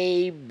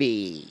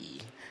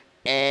baby.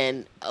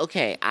 And,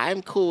 okay,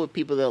 I'm cool with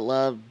people that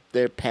love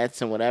their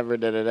pets and whatever,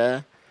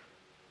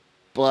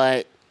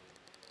 But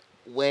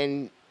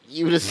when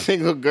you the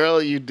single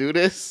girl, you do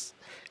this,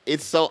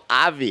 it's so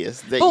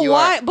obvious that you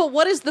are... But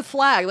what is the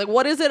flag? Like,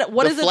 what is it?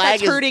 What is it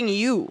that's hurting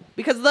you?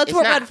 Because that's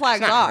what red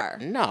flags are.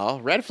 No,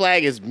 red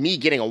flag is me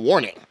getting a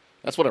warning.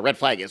 That's what a red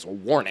flag is, a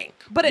warning.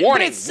 But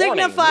it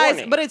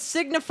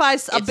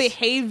signifies a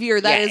behavior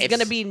that is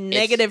going to be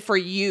negative for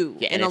you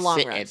in the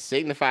long run. It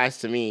signifies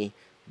to me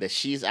that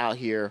she's out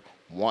here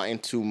wanting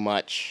too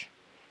much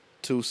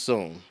too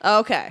soon.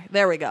 Okay,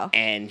 there we go.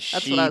 And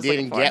she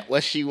didn't get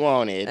what she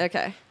wanted.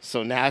 Okay.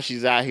 So now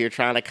she's out here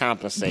trying to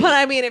compensate. But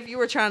I mean, if you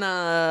were trying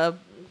to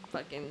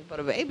fucking put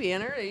a baby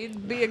in her,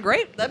 that'd be a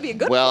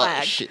good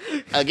flag.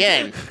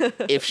 Again,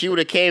 if she would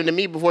have came to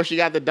me before she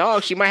got the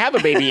dog, she might have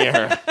a baby in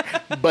her.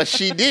 But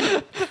she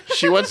didn't.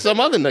 She went some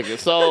other nigga.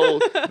 So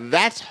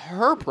that's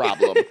her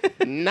problem,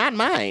 not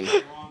mine.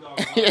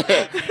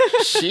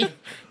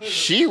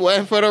 She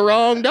went for the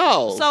wrong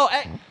dog. So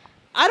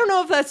I don't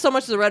know if that's so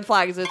much the red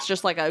flag as it's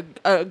just like a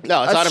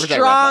it's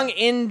strong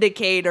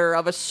indicator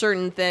of a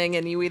certain thing,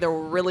 and you either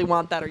really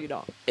want that or you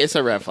don't. It's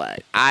a red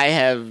flag. I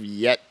have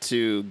yet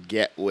to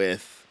get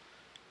with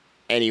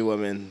any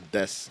woman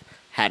that's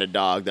had a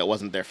dog that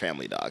wasn't their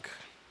family dog.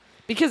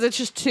 Because it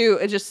just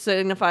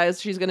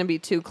signifies she's going to be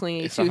too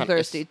clingy, too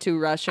thirsty, too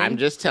rushing. I'm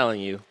just telling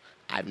you,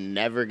 I've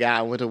never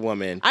gotten with a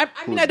woman. I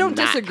mean, I don't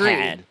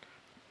disagree.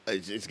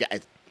 It's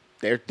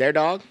their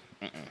dog.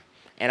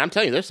 And I'm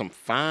telling you, there's some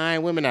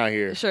fine women out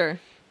here. Sure.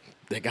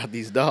 They got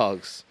these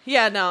dogs.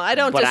 Yeah, no, I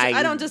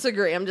don't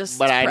disagree. I'm just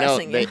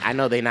pressing it. I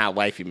know they not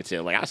wifey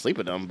material. Like, I sleep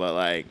with them, but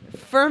like...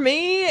 For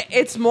me,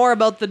 it's more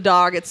about the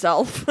dog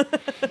itself.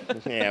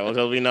 Yeah, well,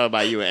 because we know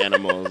about you and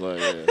animals. Like,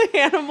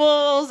 yeah.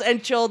 Animals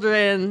and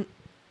children,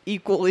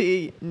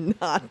 equally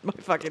not my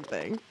fucking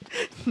thing.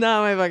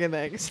 Not my fucking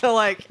thing. So,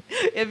 like,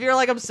 if you're,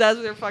 like, obsessed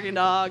with your fucking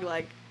dog,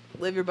 like,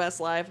 live your best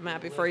life. I'm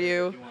happy for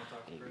you.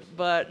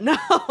 But no,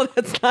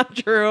 that's not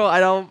true. I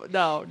don't.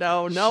 No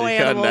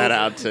animals. That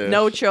out too.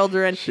 No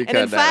children. And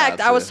in fact,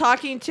 I was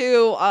talking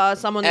to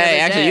someone. Hey,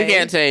 actually, you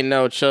can't say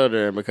no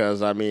children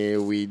because I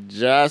mean we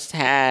just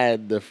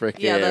had the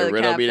freaking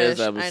Riddle Me This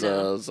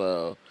episode,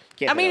 so.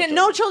 I mean,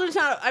 no children's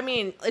not. I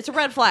mean, it's a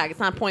red flag. It's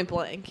not point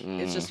blank.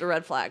 It's just a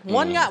red flag.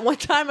 One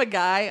time, a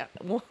guy.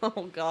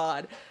 Oh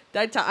God,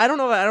 I don't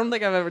know. I don't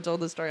think I've ever told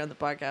this story on the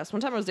podcast.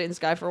 One time, I was dating this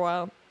guy for a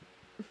while.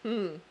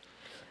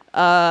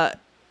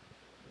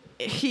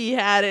 He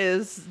had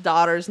his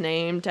daughter's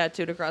name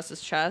tattooed across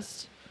his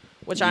chest,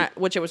 which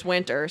it was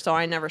winter, so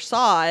I never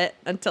saw it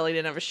until he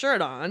didn't have a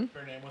shirt on.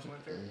 Her name was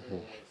Winter?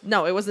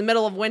 No, it was the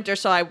middle of winter,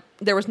 so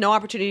there was no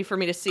opportunity for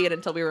me to see it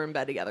until we were in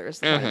bed together. Is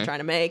the point I'm trying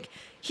to make.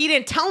 He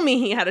didn't tell me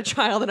he had a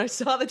child, and I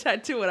saw the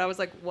tattoo, and I was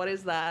like, "What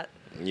is that?"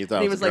 You thought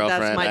and he was like,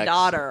 "That's my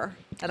daughter,"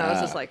 and I was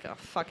just like, "Oh,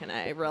 fucking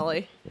A,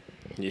 really?"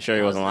 You sure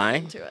he wasn't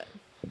lying? To it.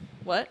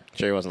 What?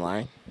 Sure he wasn't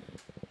lying?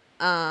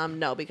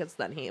 No, because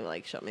then he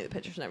like showed me the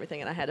pictures and everything,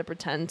 and I had to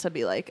pretend to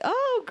be like,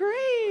 "Oh,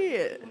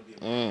 great."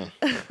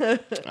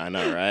 I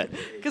know, right?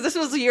 Because this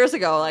was years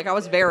ago. Like I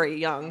was very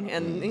young,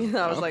 and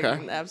I was like,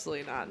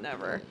 "Absolutely not,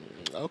 never."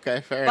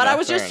 Okay, fair enough. But I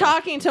was just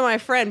talking to my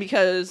friend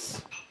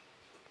because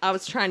I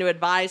was trying to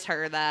advise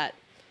her that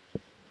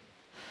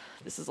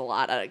this is a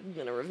lot I'm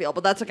gonna reveal,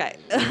 but that's okay.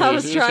 I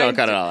was trying to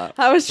cut it all out.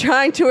 I was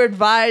trying to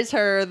advise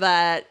her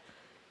that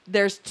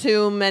there's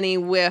too many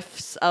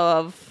whiffs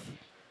of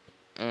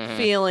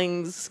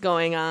feelings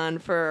going on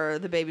for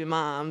the baby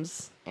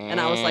moms, and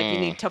I was like, you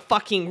need to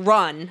fucking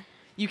run.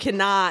 You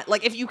cannot,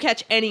 like, if you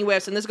catch any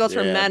whiffs, and this goes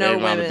for men or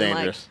women,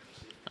 like, if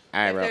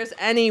there's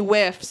any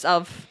whiffs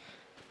of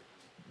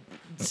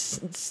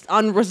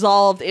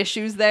unresolved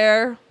issues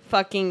there,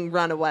 fucking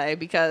run away,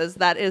 because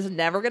that is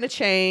never going to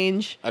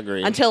change.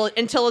 Agreed.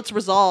 Until it's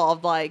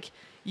resolved. Like,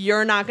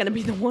 you're not going to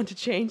be the one to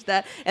change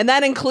that. And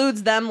that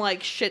includes them,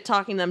 like,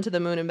 shit-talking them to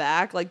the moon and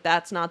back. Like,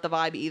 that's not the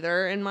vibe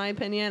either, in my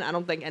opinion. I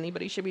don't think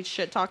anybody should be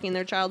shit-talking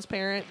their child's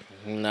parent.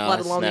 No, let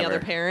alone the other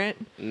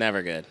parent.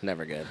 Never good.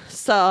 Never good.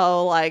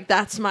 So, like,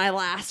 that's my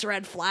last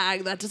red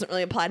flag. That doesn't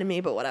really apply to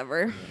me, but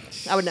whatever.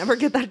 I would never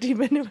get that deep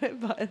into it,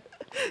 but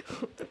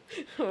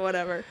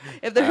whatever.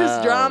 If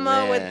there's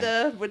drama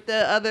with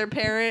the other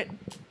parent,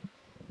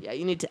 yeah,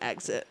 you need to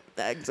exit.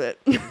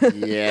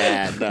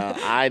 Yeah, no,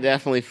 I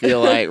definitely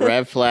feel like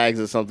red flags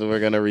is something we're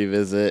gonna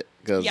revisit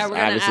because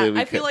obviously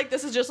I feel like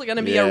this is just going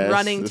to be a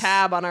running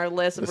tab on our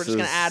list, and we're just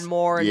going to add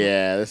more.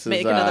 And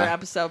make another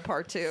episode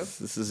part 2.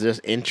 This is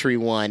just entry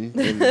 1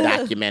 in the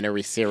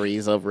documentary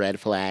series of Red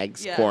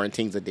Flags,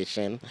 Quarantines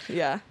edition.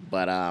 Yeah,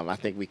 but I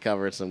think we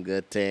covered some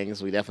good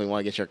things. We definitely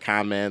want to get your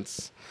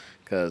comments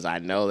because I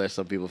know there's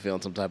some people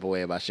feeling some type of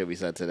way about shit we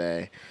said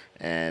today.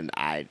 And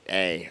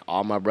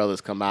all my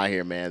brothers come out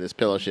here, man. This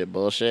pillow shit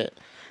bullshit.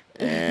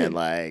 And,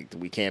 like,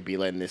 we can't be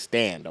letting this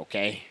stand,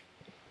 okay?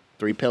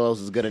 3 pillows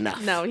is good enough.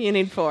 No, you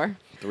need 4.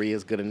 3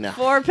 is good enough.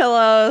 4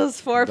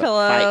 pillows. 4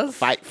 pillows.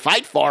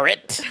 Fight for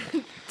it.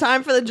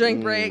 Time for the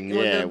drink break. We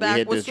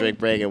hit this drink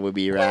break, and we'll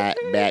be right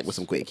back with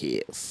some quick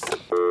hits.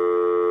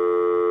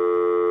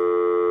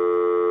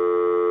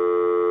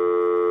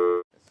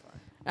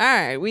 All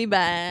right, we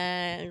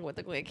back with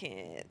the quick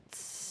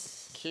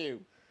hits.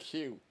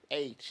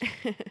 QQH.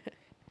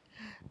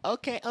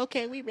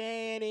 Okay, we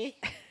ready.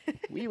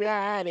 We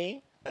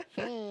ready.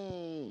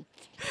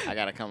 I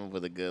gotta come up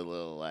with a good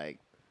little like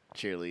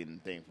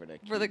cheerleading thing for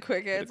the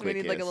quick hits. We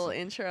need like a little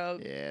intro.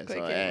 Yeah.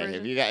 So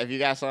if you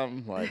got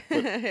something, like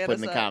put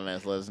in the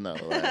comments. Let us know.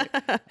 Like,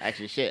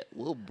 actually, shit,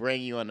 we'll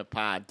bring you on the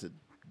pod to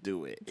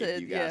do it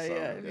if you got something.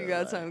 If you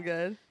got something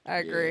good, I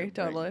agree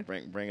totally.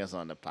 Bring us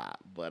on the pod.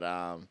 But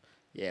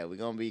we're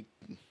gonna be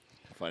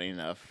funny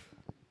enough,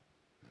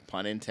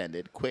 pun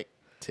intended, quick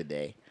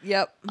today.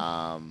 Yep.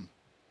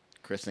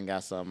 Kristen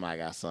got something. I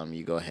got something.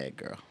 You go ahead,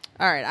 girl.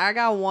 All right, I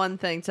got one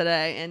thing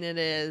today, and it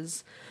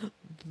is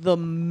the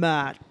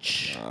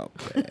match.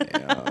 Okay.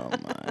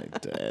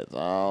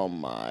 Oh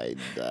my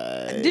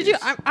days. Did you?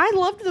 I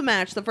loved the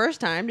match the first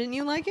time. Didn't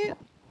you like it?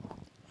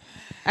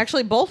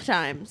 Actually, both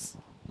times.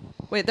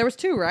 Wait, there was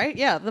 2, right?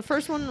 Yeah, the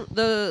first one,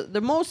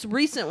 the most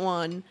recent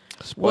one.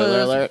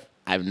 Spoiler alert.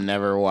 I've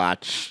never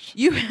watched.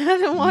 You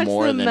haven't watched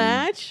the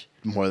match?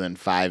 More than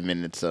 5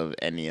 minutes of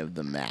any of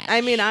the match. I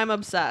mean, I'm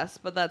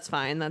obsessed, but that's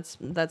fine.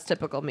 That's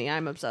typical me.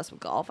 I'm obsessed with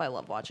golf. I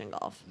love watching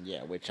golf.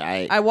 Yeah, which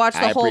I watched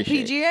the whole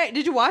PGA.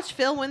 Did you watch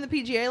Phil win the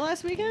PGA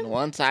last weekend?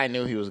 Once I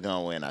knew he was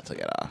gonna win, I took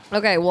it off.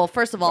 Okay, well,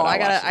 first of all, I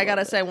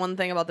gotta say one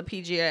thing about the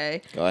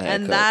PGA. Go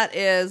ahead. And that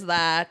is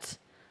that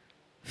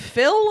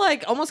Phil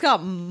like almost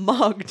got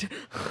mugged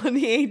on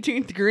the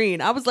 18th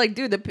green. I was like,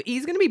 dude,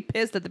 he's gonna be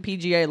pissed at the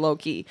PGA low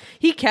key.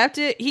 He kept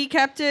it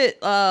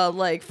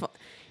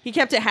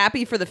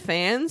happy for the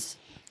fans.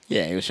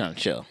 Yeah, he was trying to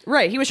chill.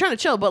 Right, he was trying to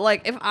chill. But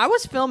like, if I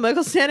was Phil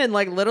Mickelson and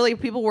like literally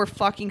people were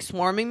fucking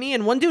swarming me,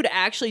 and one dude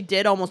actually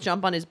did almost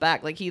jump on his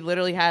back, like he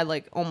literally had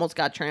like almost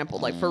got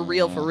trampled, like for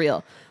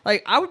real.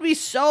 Like I would be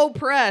so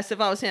pressed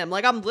if I was him.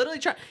 Like I'm literally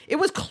trying. It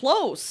was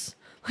close.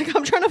 Like,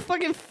 I'm trying to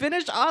fucking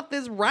finish off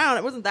this round.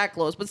 It wasn't that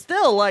close, but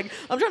still, like,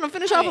 I'm trying to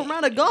finish off a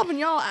round of golf, and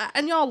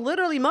y'all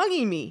literally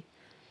mugging me.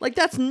 Like,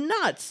 that's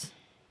nuts.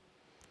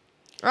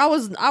 I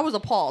was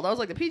appalled. I was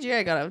like, the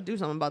PGA gotta do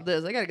something about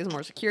this. They gotta get some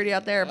more security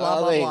out there. Blah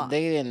blah blah.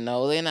 They didn't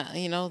know. They not.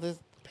 This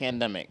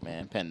pandemic,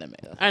 man. Pandemic.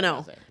 I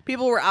know.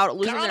 People were out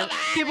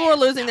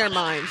losing their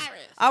minds.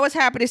 I was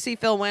happy to see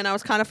Phil win. I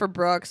was kind of for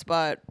Brooks,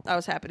 but I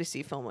was happy to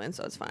see Phil win,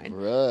 so it's fine.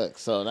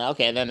 Brooks. So now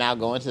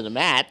going to the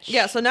match.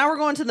 Yeah, so now we're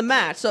going to the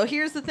match. So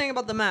here's the thing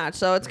about the match.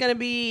 So it's going to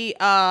be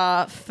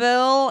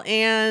Phil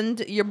and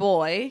your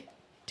boy,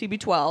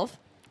 TB12.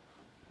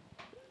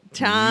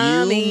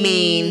 Tommy. You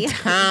mean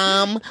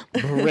Tom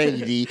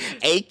Brady,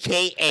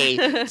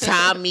 a.k.a.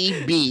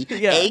 Tommy B,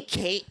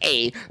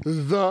 a.k.a.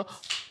 the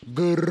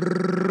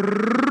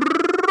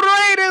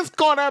greatest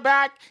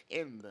cornerback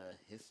in the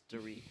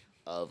history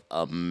of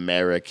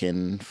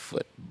American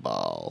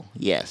football.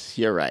 Yes,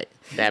 you're right.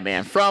 That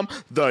man from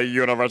the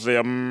University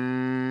of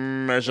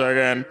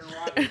Michigan.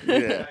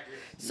 Yeah.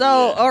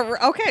 So,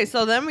 okay,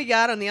 so then we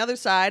got on the other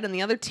side, on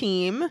the other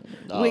team,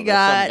 we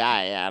got some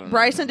guy, I don't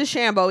Bryson know.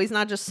 DeChambeau. He's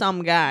not just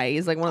some guy.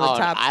 He's like one of the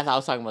top. I thought I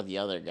was talking about the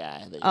other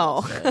guy.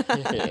 No. You're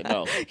talking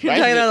about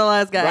the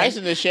last guy.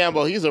 Bryson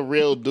DeChambeau, he's a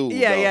real dude.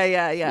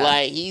 Yeah.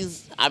 Like,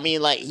 he's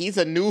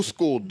a new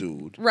school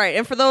dude. Right,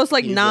 and for those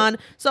like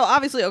so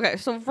obviously, okay,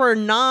 so for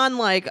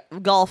like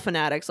golf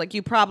fanatics, like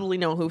you probably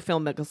know who Phil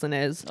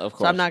Mickelson is. Of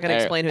course. So I'm not going to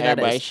explain who that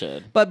is. Everybody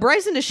should. But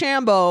Bryson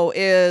DeChambeau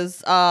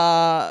is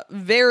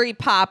very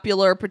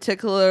popular,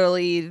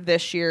 particularly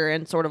this year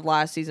and sort of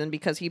last season,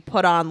 because he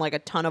put on like a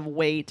ton of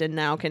weight and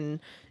now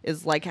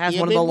has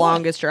one of the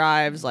longest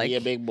drives. Like, he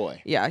a big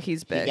boy. Yeah,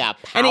 he's big. He got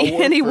power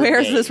and he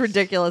wears days. this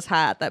ridiculous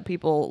hat that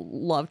people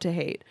love to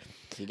hate.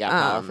 He got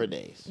power for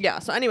days. Yeah.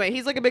 So anyway,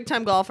 he's like a big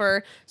time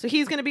golfer. So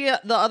he's going to be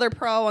the other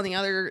pro on the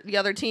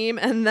other team,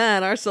 and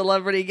then our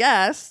celebrity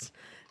guest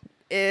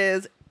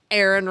is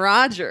Aaron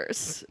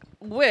Rodgers,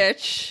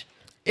 which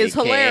is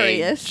AKA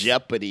hilarious.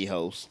 Jeopardy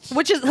host.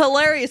 Which is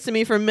hilarious to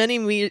me for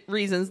many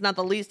reasons, not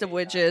the least of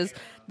which is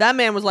that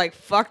man was like,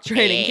 "Fuck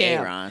training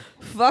camp, Ron.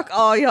 Fuck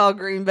all y'all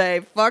Green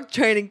Bay, fuck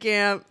training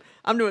camp.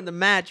 I'm doing the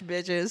match,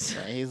 bitches."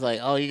 He's like,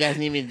 "Oh, you guys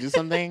need me to do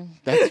something?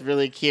 That's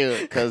really cute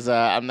because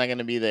I'm not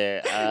gonna be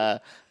there.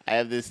 I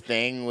have this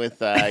thing with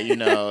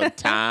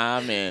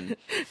Tom and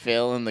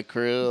Phil and the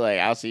crew. Like,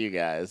 I'll see you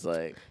guys.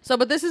 Like, so,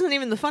 but this isn't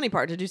even the funny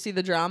part. Did you see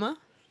the drama?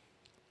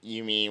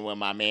 You mean when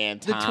my man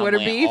Tom the Twitter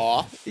went beef?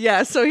 off?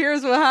 Yeah. So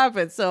here's what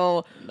happened.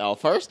 So no,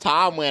 first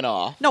Tom went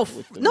off. No.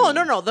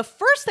 The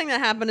first thing that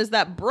happened is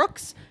that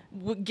Brooks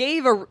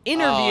gave an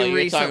interview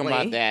recently. Talking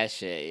about that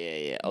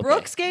shit. Yeah. Okay.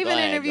 Brooks gave an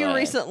interview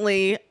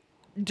recently,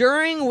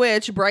 during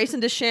which Bryson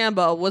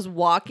DeChambeau was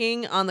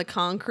walking on the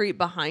concrete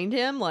behind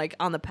him, like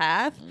on the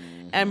path,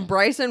 and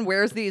Bryson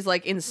wears these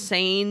like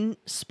insane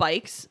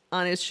spikes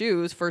on his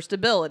shoes for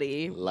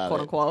stability,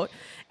 quote unquote.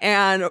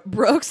 And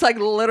Brooks like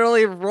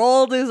literally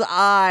rolled his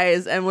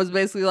eyes and was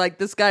basically like,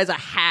 "This guy's a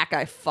hack.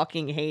 I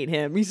fucking hate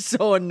him. He's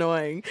so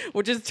annoying,"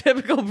 which is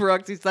typical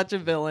Brooks. He's such a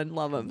villain.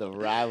 Love him. The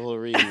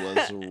rivalry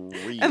was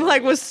real. And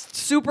like was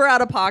super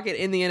out of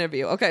pocket in the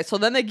interview. Okay, so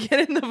then they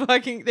get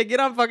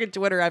on fucking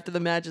Twitter after the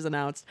match is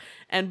announced,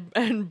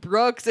 and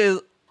Brooks is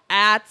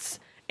at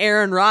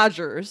Aaron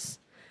Rodgers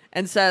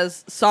and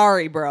says,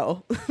 "Sorry,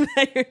 bro,"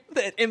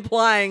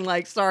 implying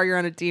like, "Sorry, you're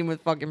on a team with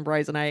fucking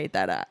Bryson. I hate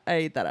that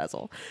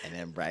asshole." And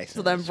then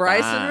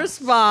Bryson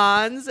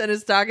responds and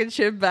is talking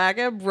shit back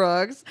at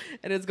Brooks,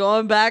 and it's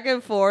going back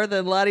and forth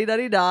and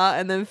la-di-da-di-da.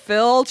 And then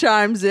Phil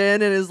chimes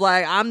in and is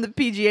like, "I'm the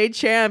PGA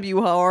champ, you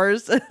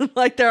whores." And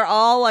like they're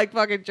all like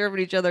fucking chirping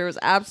each other. It was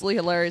absolutely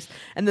hilarious.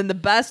 And then the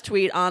best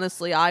tweet,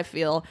 honestly, I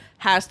feel,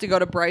 has to go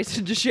to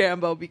Bryson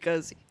DeChambeau,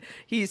 because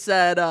he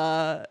said,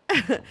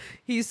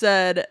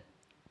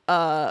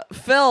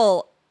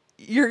 "Phil,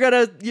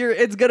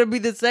 it's gonna be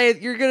the same.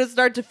 You're gonna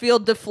start to feel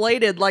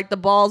deflated like the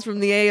balls from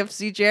the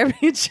AFC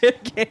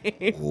Championship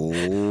game."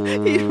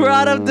 Ooh, he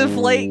brought up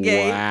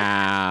Deflategate.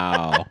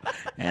 Wow.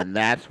 And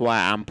that's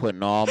why I'm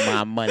putting all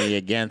my money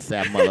against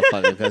that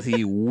motherfucker, because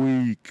he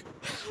weak.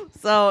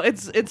 So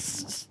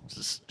it's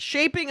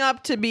shaping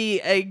up to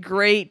be a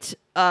great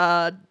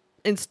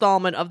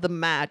installment of the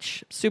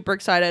match. Super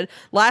excited.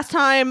 Last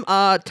time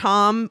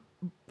Tom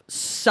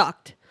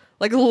sucked.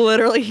 Like,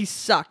 literally, he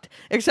sucked.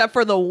 Except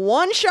for the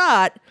one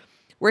shot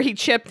where he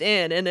chipped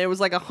in, and it was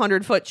like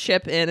 100-foot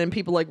chip in, and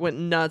people like went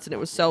nuts, and it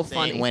was so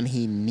funny. When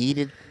he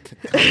needed to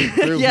come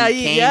through, yeah,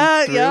 he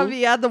came through.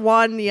 He had the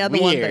one. He had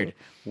the one thing.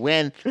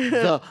 When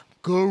the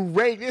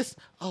greatest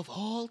of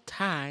all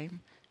time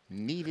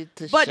needed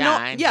to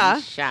shine,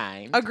 he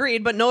shined.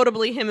 Agreed, but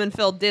notably, him and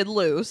Phil did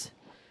lose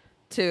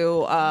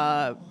to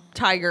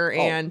Tiger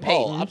and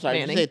Peyton I'm sorry,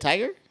 Manning. Did you say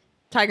Tiger?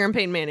 Tiger and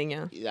Peyton Manning,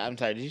 yeah. I'm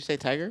sorry, did you say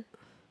Tiger?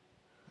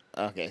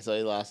 Okay, so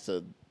he lost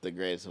to the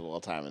greatest of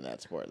all time in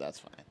that sport. That's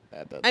fine.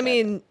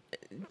 Okay.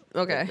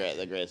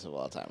 The greatest of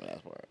all time in that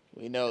sport.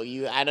 We know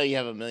you. I know you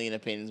have a million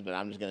opinions, but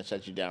I'm just gonna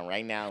shut you down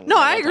right now. No,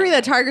 I agree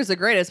that Tiger's the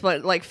greatest,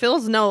 but like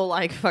Phil's no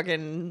like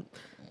fucking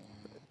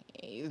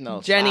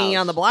no Jenny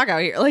slouch. on the block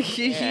out here. Like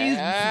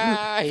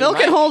Phil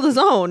can hold his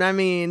own. I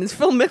mean, it's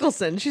Phil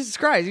Mickelson. Jesus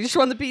Christ, he just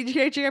won the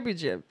PGA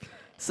Championship.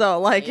 So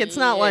like, it's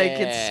not like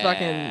it's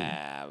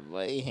fucking.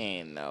 But he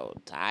ain't no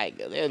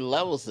Tiger. There are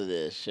levels to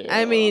this shit.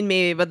 I mean,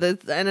 maybe, but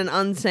in an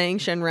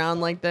unsanctioned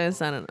round like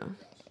this, I don't know.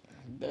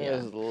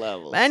 There's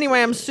levels. But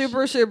anyway, I'm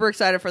super, super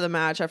excited for the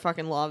match. I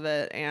fucking love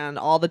it. And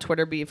all the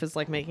Twitter beef is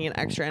like making it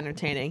extra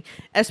entertaining.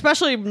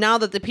 Especially now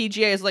that the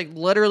PGA is like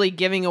literally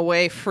giving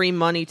away free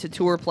money to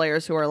tour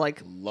players who are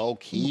like low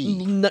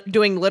key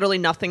doing literally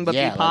nothing but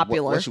be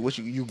popular. What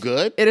you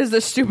good? It is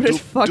the stupidest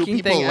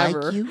fucking thing like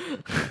ever.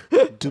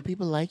 Do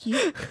people like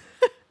you?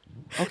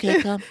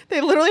 Okay, come. They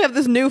literally have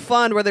this new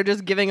fund where they're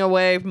just giving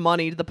away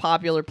money to the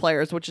popular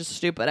players, which is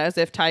stupid. As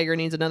if Tiger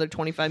needs another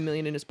 $25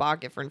 million in his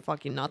pocket for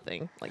fucking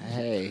nothing. Like,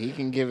 hey, he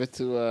can give it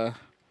to.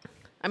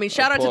 I mean,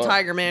 shout out to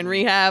Tiger, man.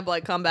 Rehab,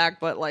 like, come back,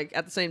 but like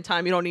at the same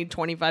time, you don't need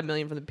 $25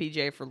 million from the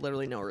PGA for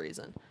literally no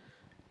reason.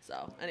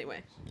 So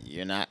anyway,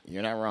 you're not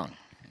wrong.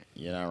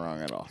 You're not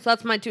wrong at all. So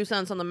that's my 2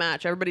 cents on the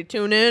match. Everybody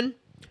tune in.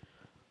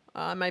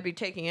 I might be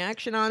taking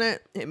action on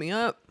it. Hit me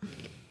up.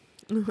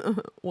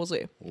 We'll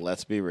see.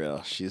 Let's be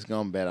real. She's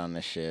going to bet on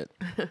this shit.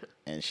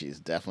 And she's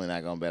definitely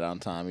not going to bet on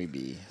Tommy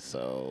B.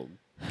 So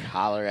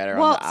holler at her on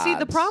the odds. Well, see,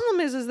 the problem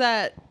is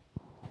that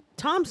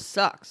Tom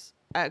sucks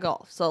at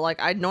golf. So,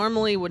 like, I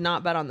normally would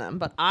not bet on them.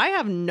 But I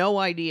have no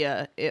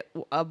idea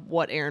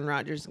what Aaron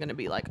Rodgers is going to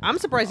be like. I'm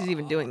surprised he's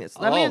even doing this.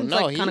 That man's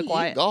like kind of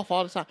quiet. He golf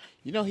all the time.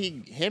 You know,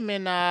 him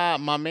and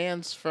my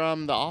man's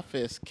from The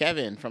Office,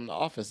 Kevin from The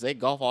Office, they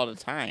golf all the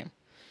time.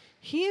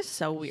 He is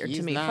so weird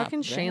to me.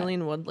 Fucking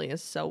Shailene Woodley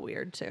is so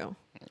weird too.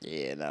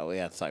 Yeah, no, we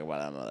have to talk about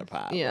that another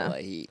pod. Yeah,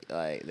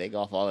 like they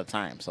golf all the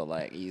time. So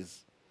like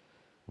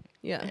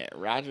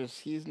Rodgers,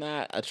 he's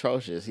not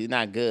atrocious. He's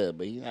not good,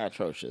 but he's not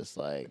atrocious.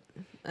 Like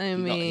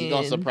he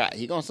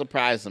gonna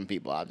surprise some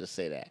people. I'll just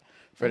say that.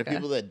 For the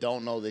people that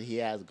don't know that he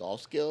has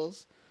golf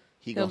skills,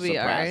 he'll be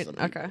surprise some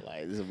people. Okay,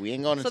 like we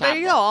ain't going to. So there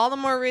you go. All the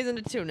more reason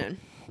to tune in.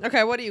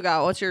 Okay, what do you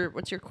got? What's your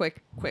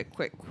quick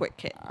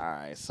hit? All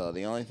right, so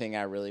the only thing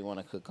I really want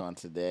to cook on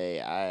today,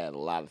 I had a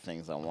lot of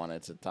things I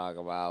wanted to talk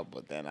about,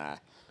 but then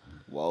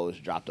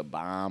Woj dropped a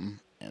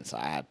bomb, and so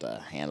I had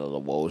to handle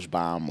the Woj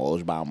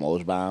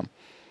bomb.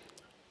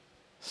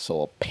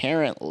 So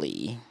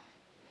apparently,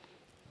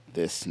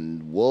 this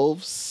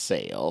Wolves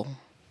sale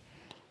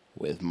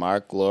with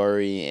Mark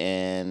Lowry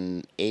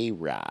and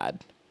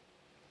A-Rod,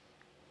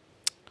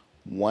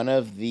 one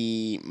of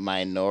the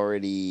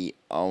minority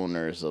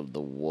owners of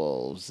the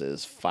Wolves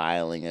is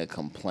filing a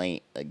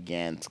complaint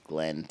against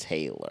Glenn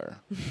Taylor.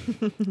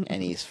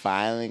 And he's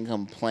filing a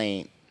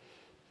complaint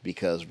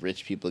because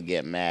rich people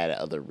get mad at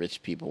other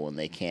rich people when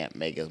they can't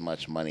make as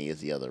much money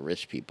as the other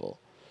rich people.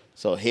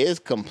 So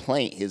his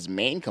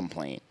main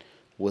complaint,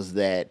 was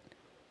that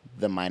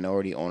the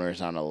minority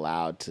owners aren't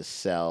allowed to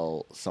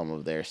sell some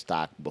of their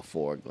stock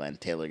before Glenn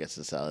Taylor gets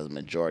to sell his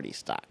majority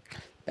stock.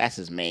 That's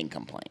his main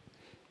complaint.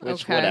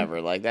 Which,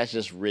 whatever, like, that's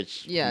just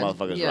rich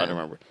motherfuckers running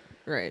around.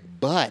 Right.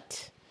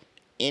 But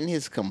in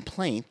his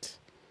complaint,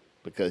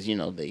 because, you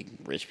know,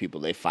 rich people,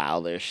 they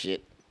file their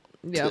shit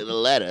to the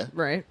letter.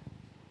 Right.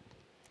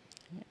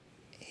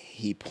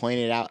 He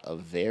pointed out a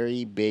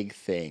very big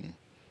thing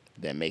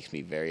that makes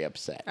me very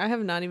upset. I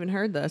have not even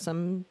heard this.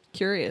 I'm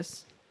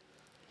curious.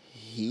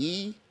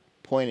 He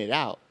pointed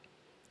out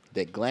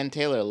that Glenn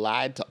Taylor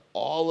lied to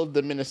all of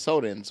the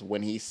Minnesotans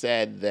when he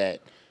said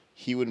that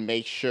he would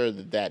make sure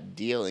that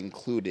deal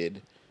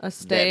included a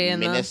stay that in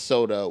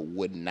Minnesota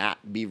would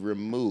not be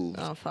removed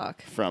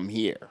from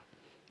here.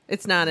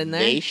 It's not in there.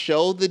 They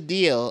show the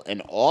deal,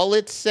 and all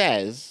it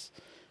says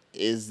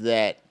is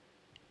that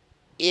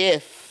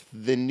if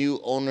the new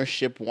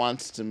ownership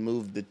wants to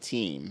move the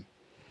team,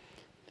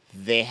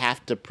 they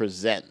have to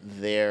present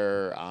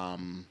their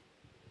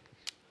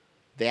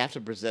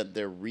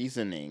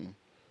reasoning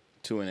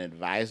to an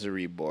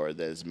advisory board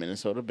that is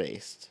Minnesota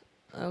based.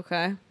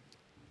 Okay.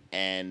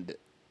 And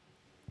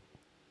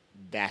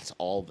that's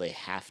all they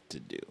have to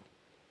do.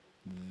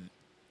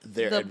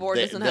 The board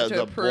doesn't have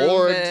to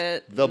approve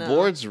it. The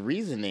board's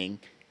reasoning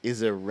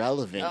is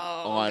irrelevant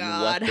on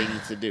what they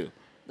need to do.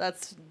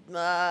 That's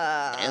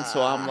and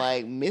so I'm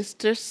like,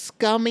 Mr.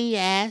 Scummy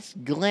ass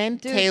Glenn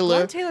Taylor.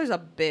 Glenn Taylor's a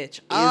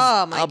bitch.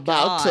 Oh my god!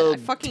 About to I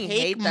fucking take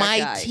hate that my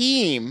guy.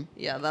 team.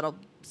 Yeah, that'll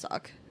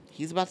suck.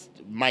 He's about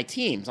my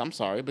teams. I'm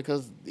sorry,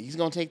 because he's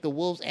going to take the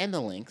Wolves and the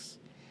Lynx.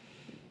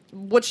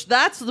 Which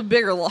that's the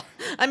bigger loss.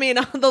 I mean,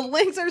 the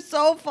Lynx are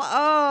so far.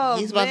 Oh,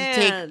 he's about to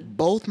take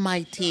both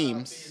my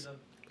teams.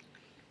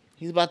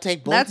 He's about to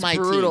take both my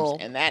teams,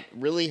 and that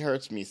really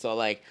hurts me. So,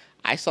 like,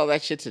 I saw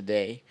that shit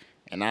today,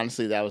 and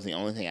honestly, that was the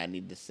only thing I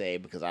needed to say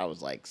because I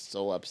was, like,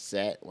 so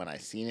upset when I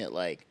seen it.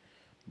 Like,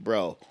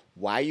 bro,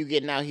 why are you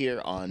getting out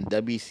here on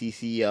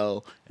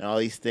WCCO and all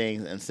these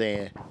things and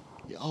saying,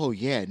 oh,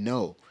 yeah,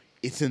 no,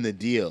 it's in the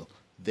deal.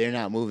 They're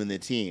not moving the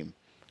team.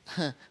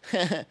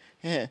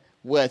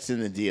 What's in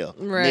the deal?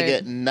 Right.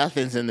 Nigga,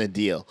 nothing's in the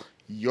deal.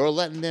 You're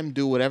letting them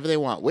do whatever they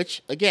want,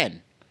 which,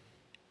 again,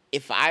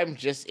 if I'm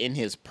just in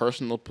his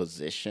personal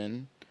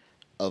position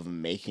of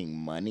making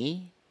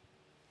money,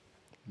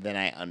 then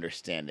I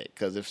understand it.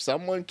 Because if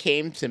someone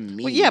came to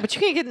me... Well, yeah, but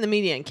you can't get in the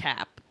median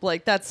cap.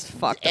 Like, that's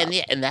fucked up.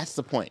 Yeah, and that's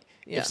the point.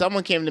 Yeah. If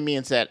someone came to me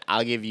and said,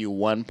 I'll give you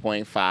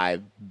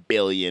 $1.5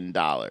 billion,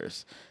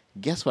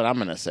 guess what I'm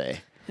going to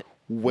say?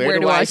 Where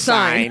do I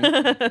sign?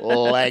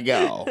 Let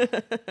go.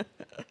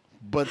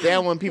 But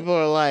then when people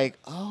are like,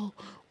 oh,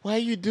 why are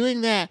you doing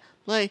that?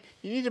 Like,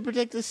 you need to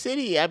protect the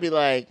city. I'd be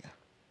like,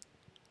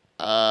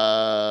 who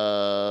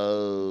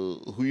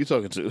you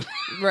talking to?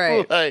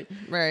 Right. Like,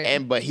 right.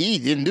 But he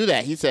didn't do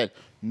that. He said,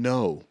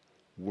 no,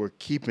 we're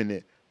keeping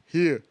it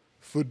here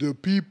for the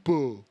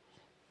people.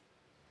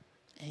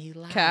 And he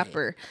lied.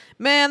 Capper.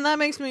 Man, that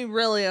makes me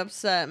really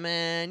upset,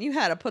 man. You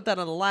had to put that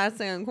on the last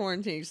thing on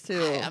Quarantines, too.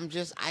 He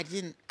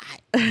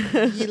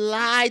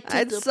lied to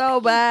it's the so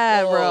people.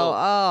 bad, bro.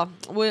 Oh,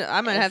 I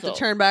might have to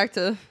turn back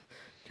to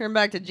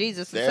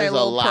Jesus and say a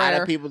little prayer. There's a lot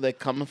of people that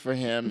coming for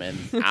him, and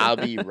I'll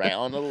be right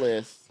on the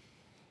list.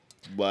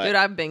 But dude,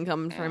 I've been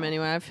coming for him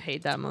anyway. I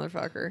hate that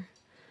motherfucker.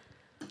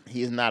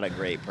 He's not a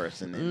great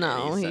person in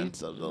any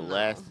sense of the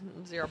last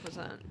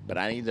 0%. But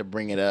I need to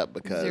bring it up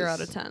because 0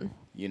 out of 10.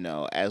 You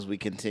know, as we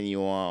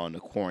continue on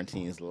the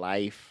Quarantine's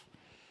life,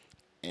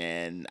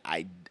 and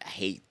I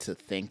hate to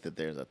think that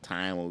there's a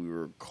time when we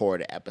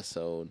record an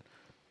episode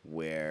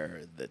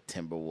where the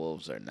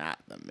Timberwolves are not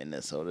the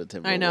Minnesota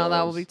Timberwolves. I know,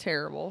 that will be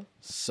terrible.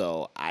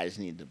 So I just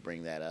need to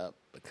bring that up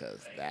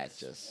because that's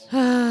just...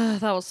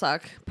 that will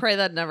suck. Pray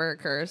that never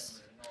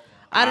occurs.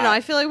 I don't know. I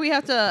feel like we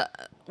have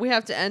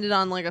to end it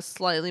on like a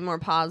slightly more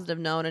positive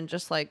note and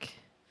just like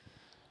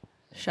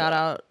shout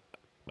out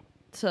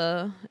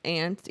to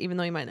Ant, even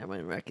though he might not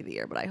win Rookie of the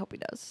Year, but I hope he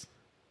does.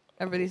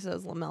 Everybody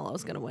says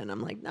LaMelo's going to win.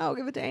 I'm like, no,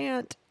 give it to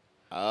Ant.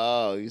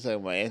 Oh, you talking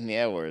about Anthony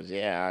Edwards.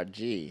 Yeah,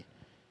 RG.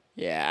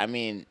 Yeah, I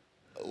mean,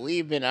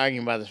 we've been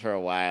arguing about this for a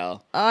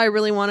while. Oh, I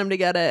really want him to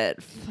get it.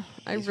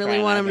 I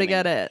really want him to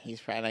get it. He's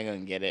probably not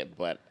going to get it,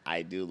 but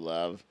I do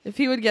love... If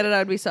he would get it,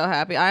 I'd be so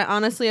happy. I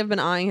honestly have been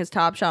eyeing his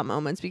Top Shot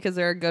moments because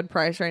they're a good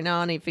price right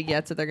now, and if he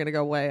gets it, they're going to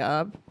go way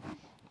up.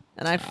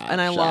 And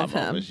I love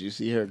him. You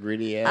see her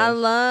greedy ass? I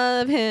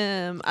love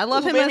him. I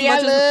love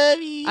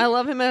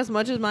him as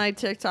much as my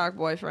TikTok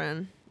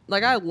boyfriend.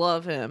 Like, I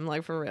love him,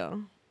 like, for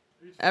real.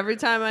 Every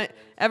time,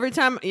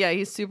 yeah,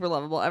 he's super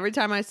lovable. Every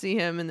time I see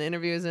him in the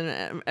interviews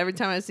and every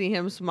time I see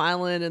him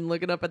smiling and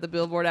looking up at the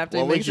billboard after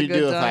he makes a good dunk.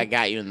 What would you do if I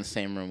got you in the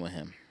same room with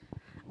him?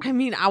 I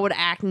mean, I would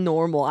act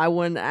normal. I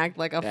wouldn't act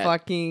like a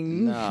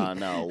fucking...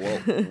 No.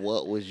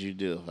 What would you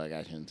do if I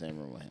got you in the same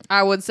room with him?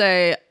 I would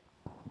say,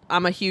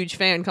 I'm a huge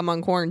fan. Come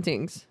on,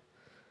 Quarantines.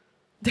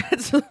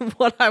 That's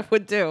what I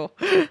would do.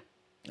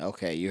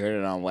 Okay, you heard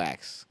it on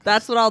wax.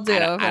 That's what I'll do. I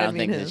don't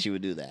think that you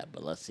would do that,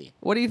 but let's see.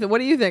 What do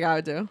you think I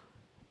would do?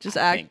 Just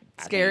act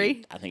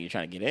scary? I think you're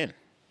trying to get in.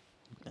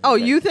 Oh,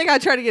 you think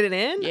I'd try to get it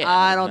in? Yeah.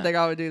 I don't think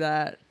I would do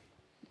that.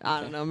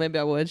 I don't know. Maybe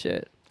I would.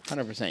 Shit.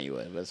 100% you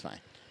would, but it's fine.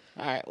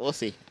 All right, we'll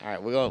see. All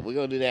right, we're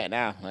gonna do that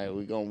now.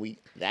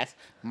 That's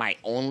my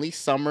only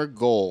summer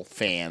goal,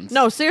 fans.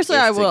 No, seriously,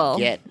 I will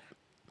get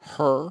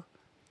her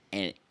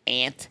and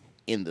Ant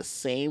in the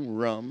same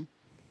room,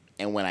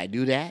 and when I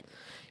do that,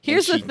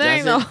 here's the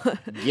thing, though.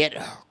 Get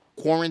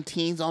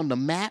Quarantines on the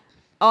map.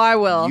 Oh, I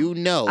will. You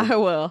know, I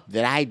will.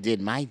 That I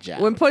did my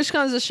job. When push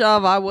comes to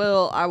shove, I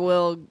will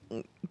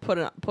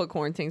put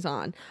Quarantines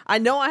on. I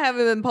know I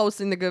haven't been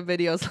posting the good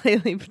videos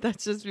lately, but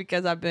that's just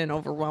because I've been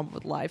overwhelmed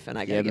with life and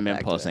I gotta get back to it. You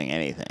haven't been posting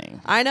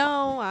anything. I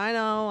know.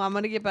 I'm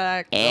gonna get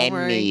back.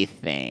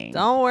 Anything.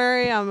 Don't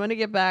worry. I'm gonna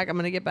get back.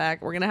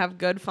 We're gonna have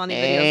good, funny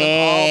videos of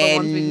all the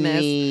ones we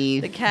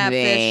missed, the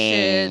catfish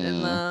shit,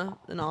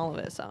 and all of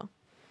it. So,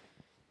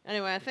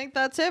 anyway, I think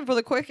that's it for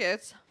the quick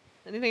hits.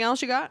 Anything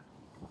else you got?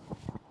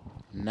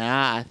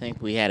 Nah, I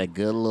think we had a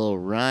good little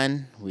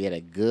run. We had a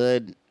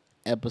good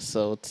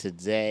episode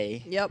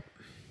today. Yep.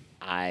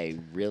 I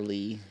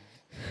really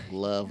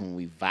love when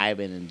we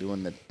vibing and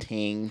doing the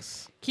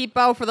things. Keep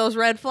out for those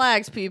red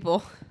flags,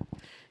 people.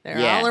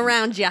 They're all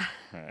around ya.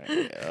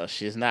 Right.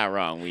 She's not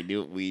wrong. We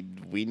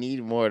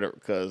need more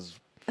because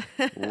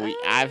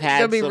I've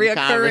had some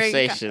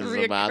conversations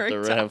about the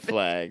red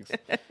flags.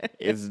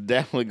 It's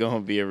definitely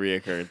going to be a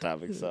reoccurring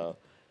topic. So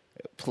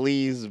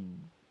please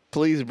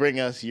bring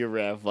us your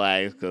red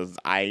flags because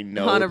I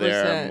know 100%.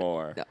 There are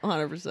more.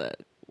 100%.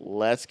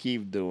 Let's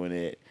keep doing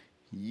it.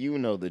 You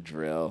know the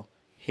drill.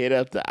 Hit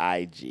up the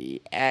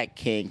IG at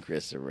King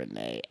Chris and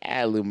Renee,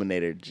 at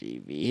Illuminator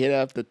GV. Hit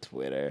up the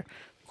Twitter,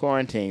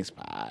 Quarantines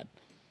Pod.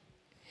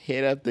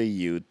 Hit up the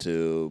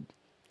YouTube.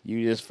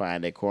 You just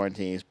find it,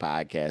 Quarantines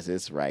Podcast.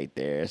 It's right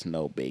there. It's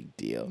no big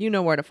deal. You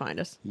know where to find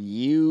us.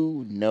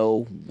 You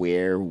know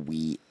where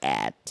we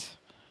at.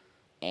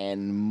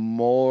 And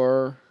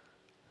more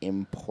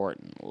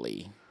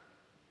importantly,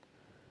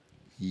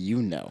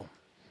 you know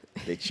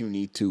that you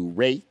need to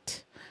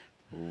rate,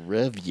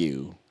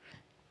 review,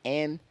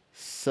 and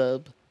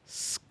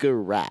subscribe.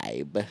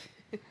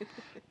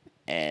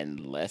 And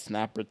let's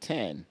not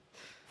pretend.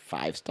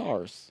 5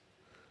 stars.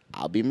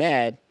 I'll be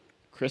mad.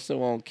 Krista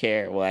won't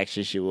care. Well,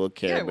 actually, she will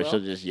care, yeah, but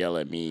she'll just yell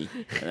at me.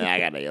 And then I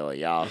got to yell at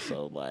y'all.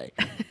 So, like,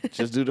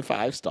 just do the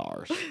 5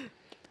 stars.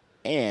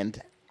 And,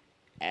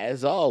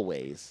 as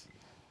always,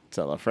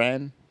 tell a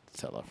friend,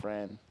 tell a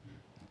friend,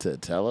 to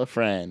tell a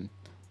friend,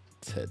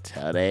 to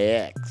tell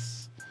their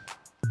ex,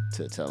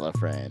 to tell a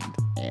friend,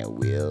 and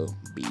we'll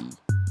be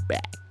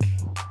back.